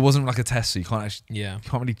 It wasn't like a test, so you can't actually. Yeah. You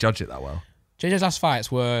can't really judge it that well. JJ's last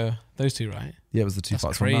fights were those two, right? Yeah, it was the two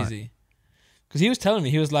fights. Crazy. Because he was telling me,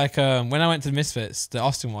 he was like, when I went to the Misfits, the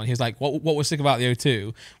Austin one, he was like, what was sick about the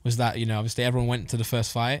O2 was that, obviously everyone went to the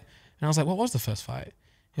first fight. And I was like, what was the first fight?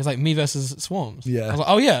 He was like, me versus Swarms. Yeah. I was like,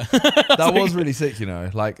 oh yeah. That was really sick,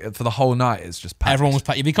 Like for the whole night, it's just packed. Everyone was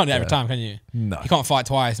packed. You can't do it every time, can you? No. You can't fight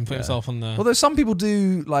twice and put yourself on the... Although some people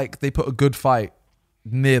do, like, they put a good fight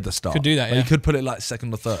near the start. Could do that, You could put it like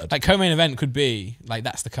second or third. Like co-main event could be, like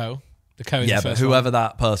that's the co. The co is the first but whoever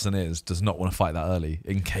that person is does not want to fight that early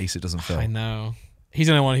in case it doesn't fill. I know. He's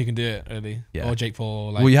the only one who can do it early. Yeah. Or Jake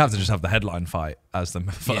Paul. Well, you have to just have the headline fight as the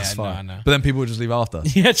first fight. I know. But then people will just leave after.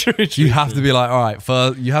 Yeah, true. You have to be like, all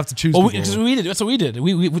right, you have to choose. Well, because we did. That's what we did.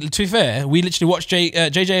 We to be fair, we literally watched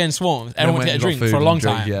JJ and Swarms. Everyone went to get a drink for a long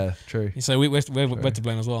time. Yeah, true. So we're to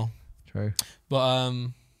blame as well. True. But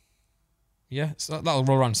so that'll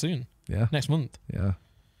roll around soon. Yeah. Next month. Yeah.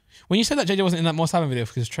 When you said that JJ wasn't in that More Savin video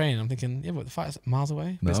because he's training, I'm thinking, but the fight's miles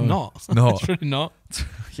away. No, it's not. It's not. It's really not.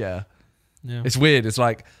 Yeah. Yeah. It's weird. It's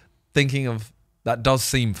like thinking of that does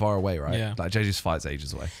seem far away, right? Yeah. Like JJ's fight's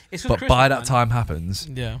ages away. But by that time happens,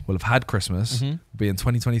 we'll have had Christmas. We'll be in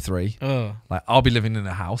 2023. Like I'll be living in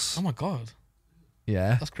a house. Oh my God.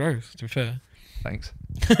 Yeah. That's gross, to be fair. Thanks.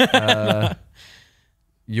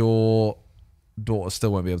 Your daughter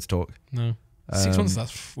still won't be able to talk. No. 6 months,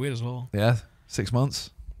 that's weird as well. Yeah. 6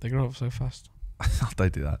 months. They grow up so fast.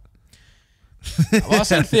 Don't do that. Well, I was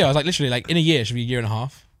saying to Theo, I was like, literally, like in a year, it should be a year and a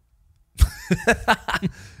half.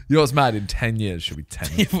 You know what's mad? In 10 years, should be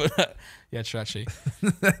 10 years. Yeah, true, actually.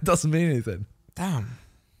 It doesn't mean anything. Damn.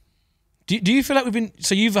 Do you feel like we've been...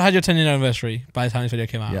 So you've had your 10-year anniversary by the time this video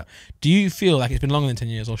came out. Yeah. Do you feel like it's been longer than 10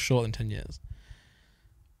 years or shorter than 10 years?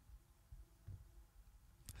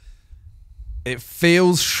 It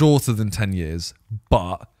feels shorter than 10 years,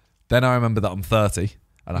 but then I remember that I'm 30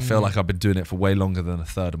 and I feel like I've been doing it for way longer than a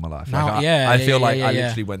third of my life. Now, Like I feel like I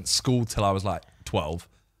literally went school till I was like 12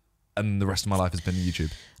 and the rest of my life has been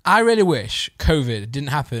YouTube. I really wish COVID didn't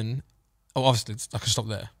happen. Oh, obviously, I could stop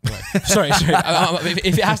there. Right. sorry.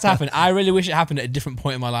 If it has to happen, I really wish it happened at a different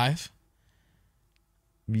point in my life.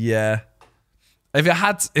 Yeah. If it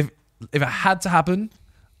had to happen,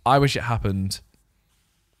 I wish it happened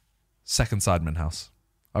second Sidemen house.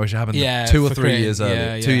 I wish it happened 2 or 3 years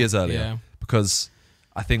earlier. 2 years earlier. Yeah. Because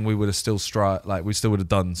I think we would have still we still would have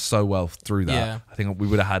done so well through that. Yeah. I think we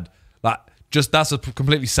would have had that's a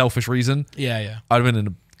completely selfish reason. Yeah. I'd have been in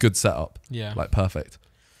a good setup. Yeah. Like perfect.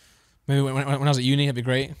 Maybe when I was at uni, it'd be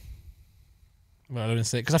great. Well, I don't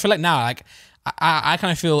say because I feel like now, like I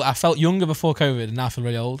kind of feel I felt younger before COVID, and now I feel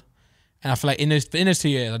really old. And I feel like in those 2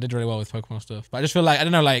 years, I did really well with Pokemon stuff. But I just feel like I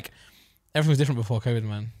don't know, like everything was different before COVID,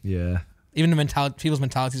 man. Yeah. Even the people's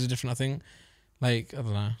mentalities are different. I think, like I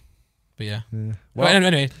don't know, but yeah. Well,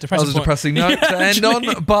 anyway, that was a depressing note to end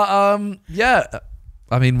on. But yeah,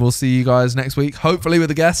 I mean, we'll see you guys next week, hopefully with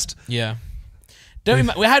a guest. Yeah.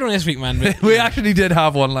 We had one this week, man. We actually did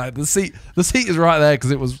have one. Like the seat is right there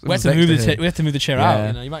because it was. We have to move the chair out.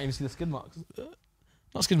 You know, you might even see the skid marks.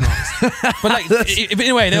 Not skid marks, but like, but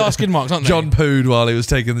anyway, they are skid marks, aren't they? John pooed while he was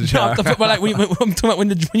taking the chair. But like, I'm talking about when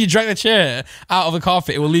you drag the chair out of the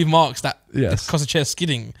carpet, it will leave marks that cause the chair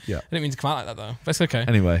skidding. Yeah, I didn't mean to come out like that though, but it's okay.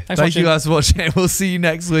 Anyway, thank you guys for watching. We'll see you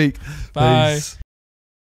next week. Bye. Peace.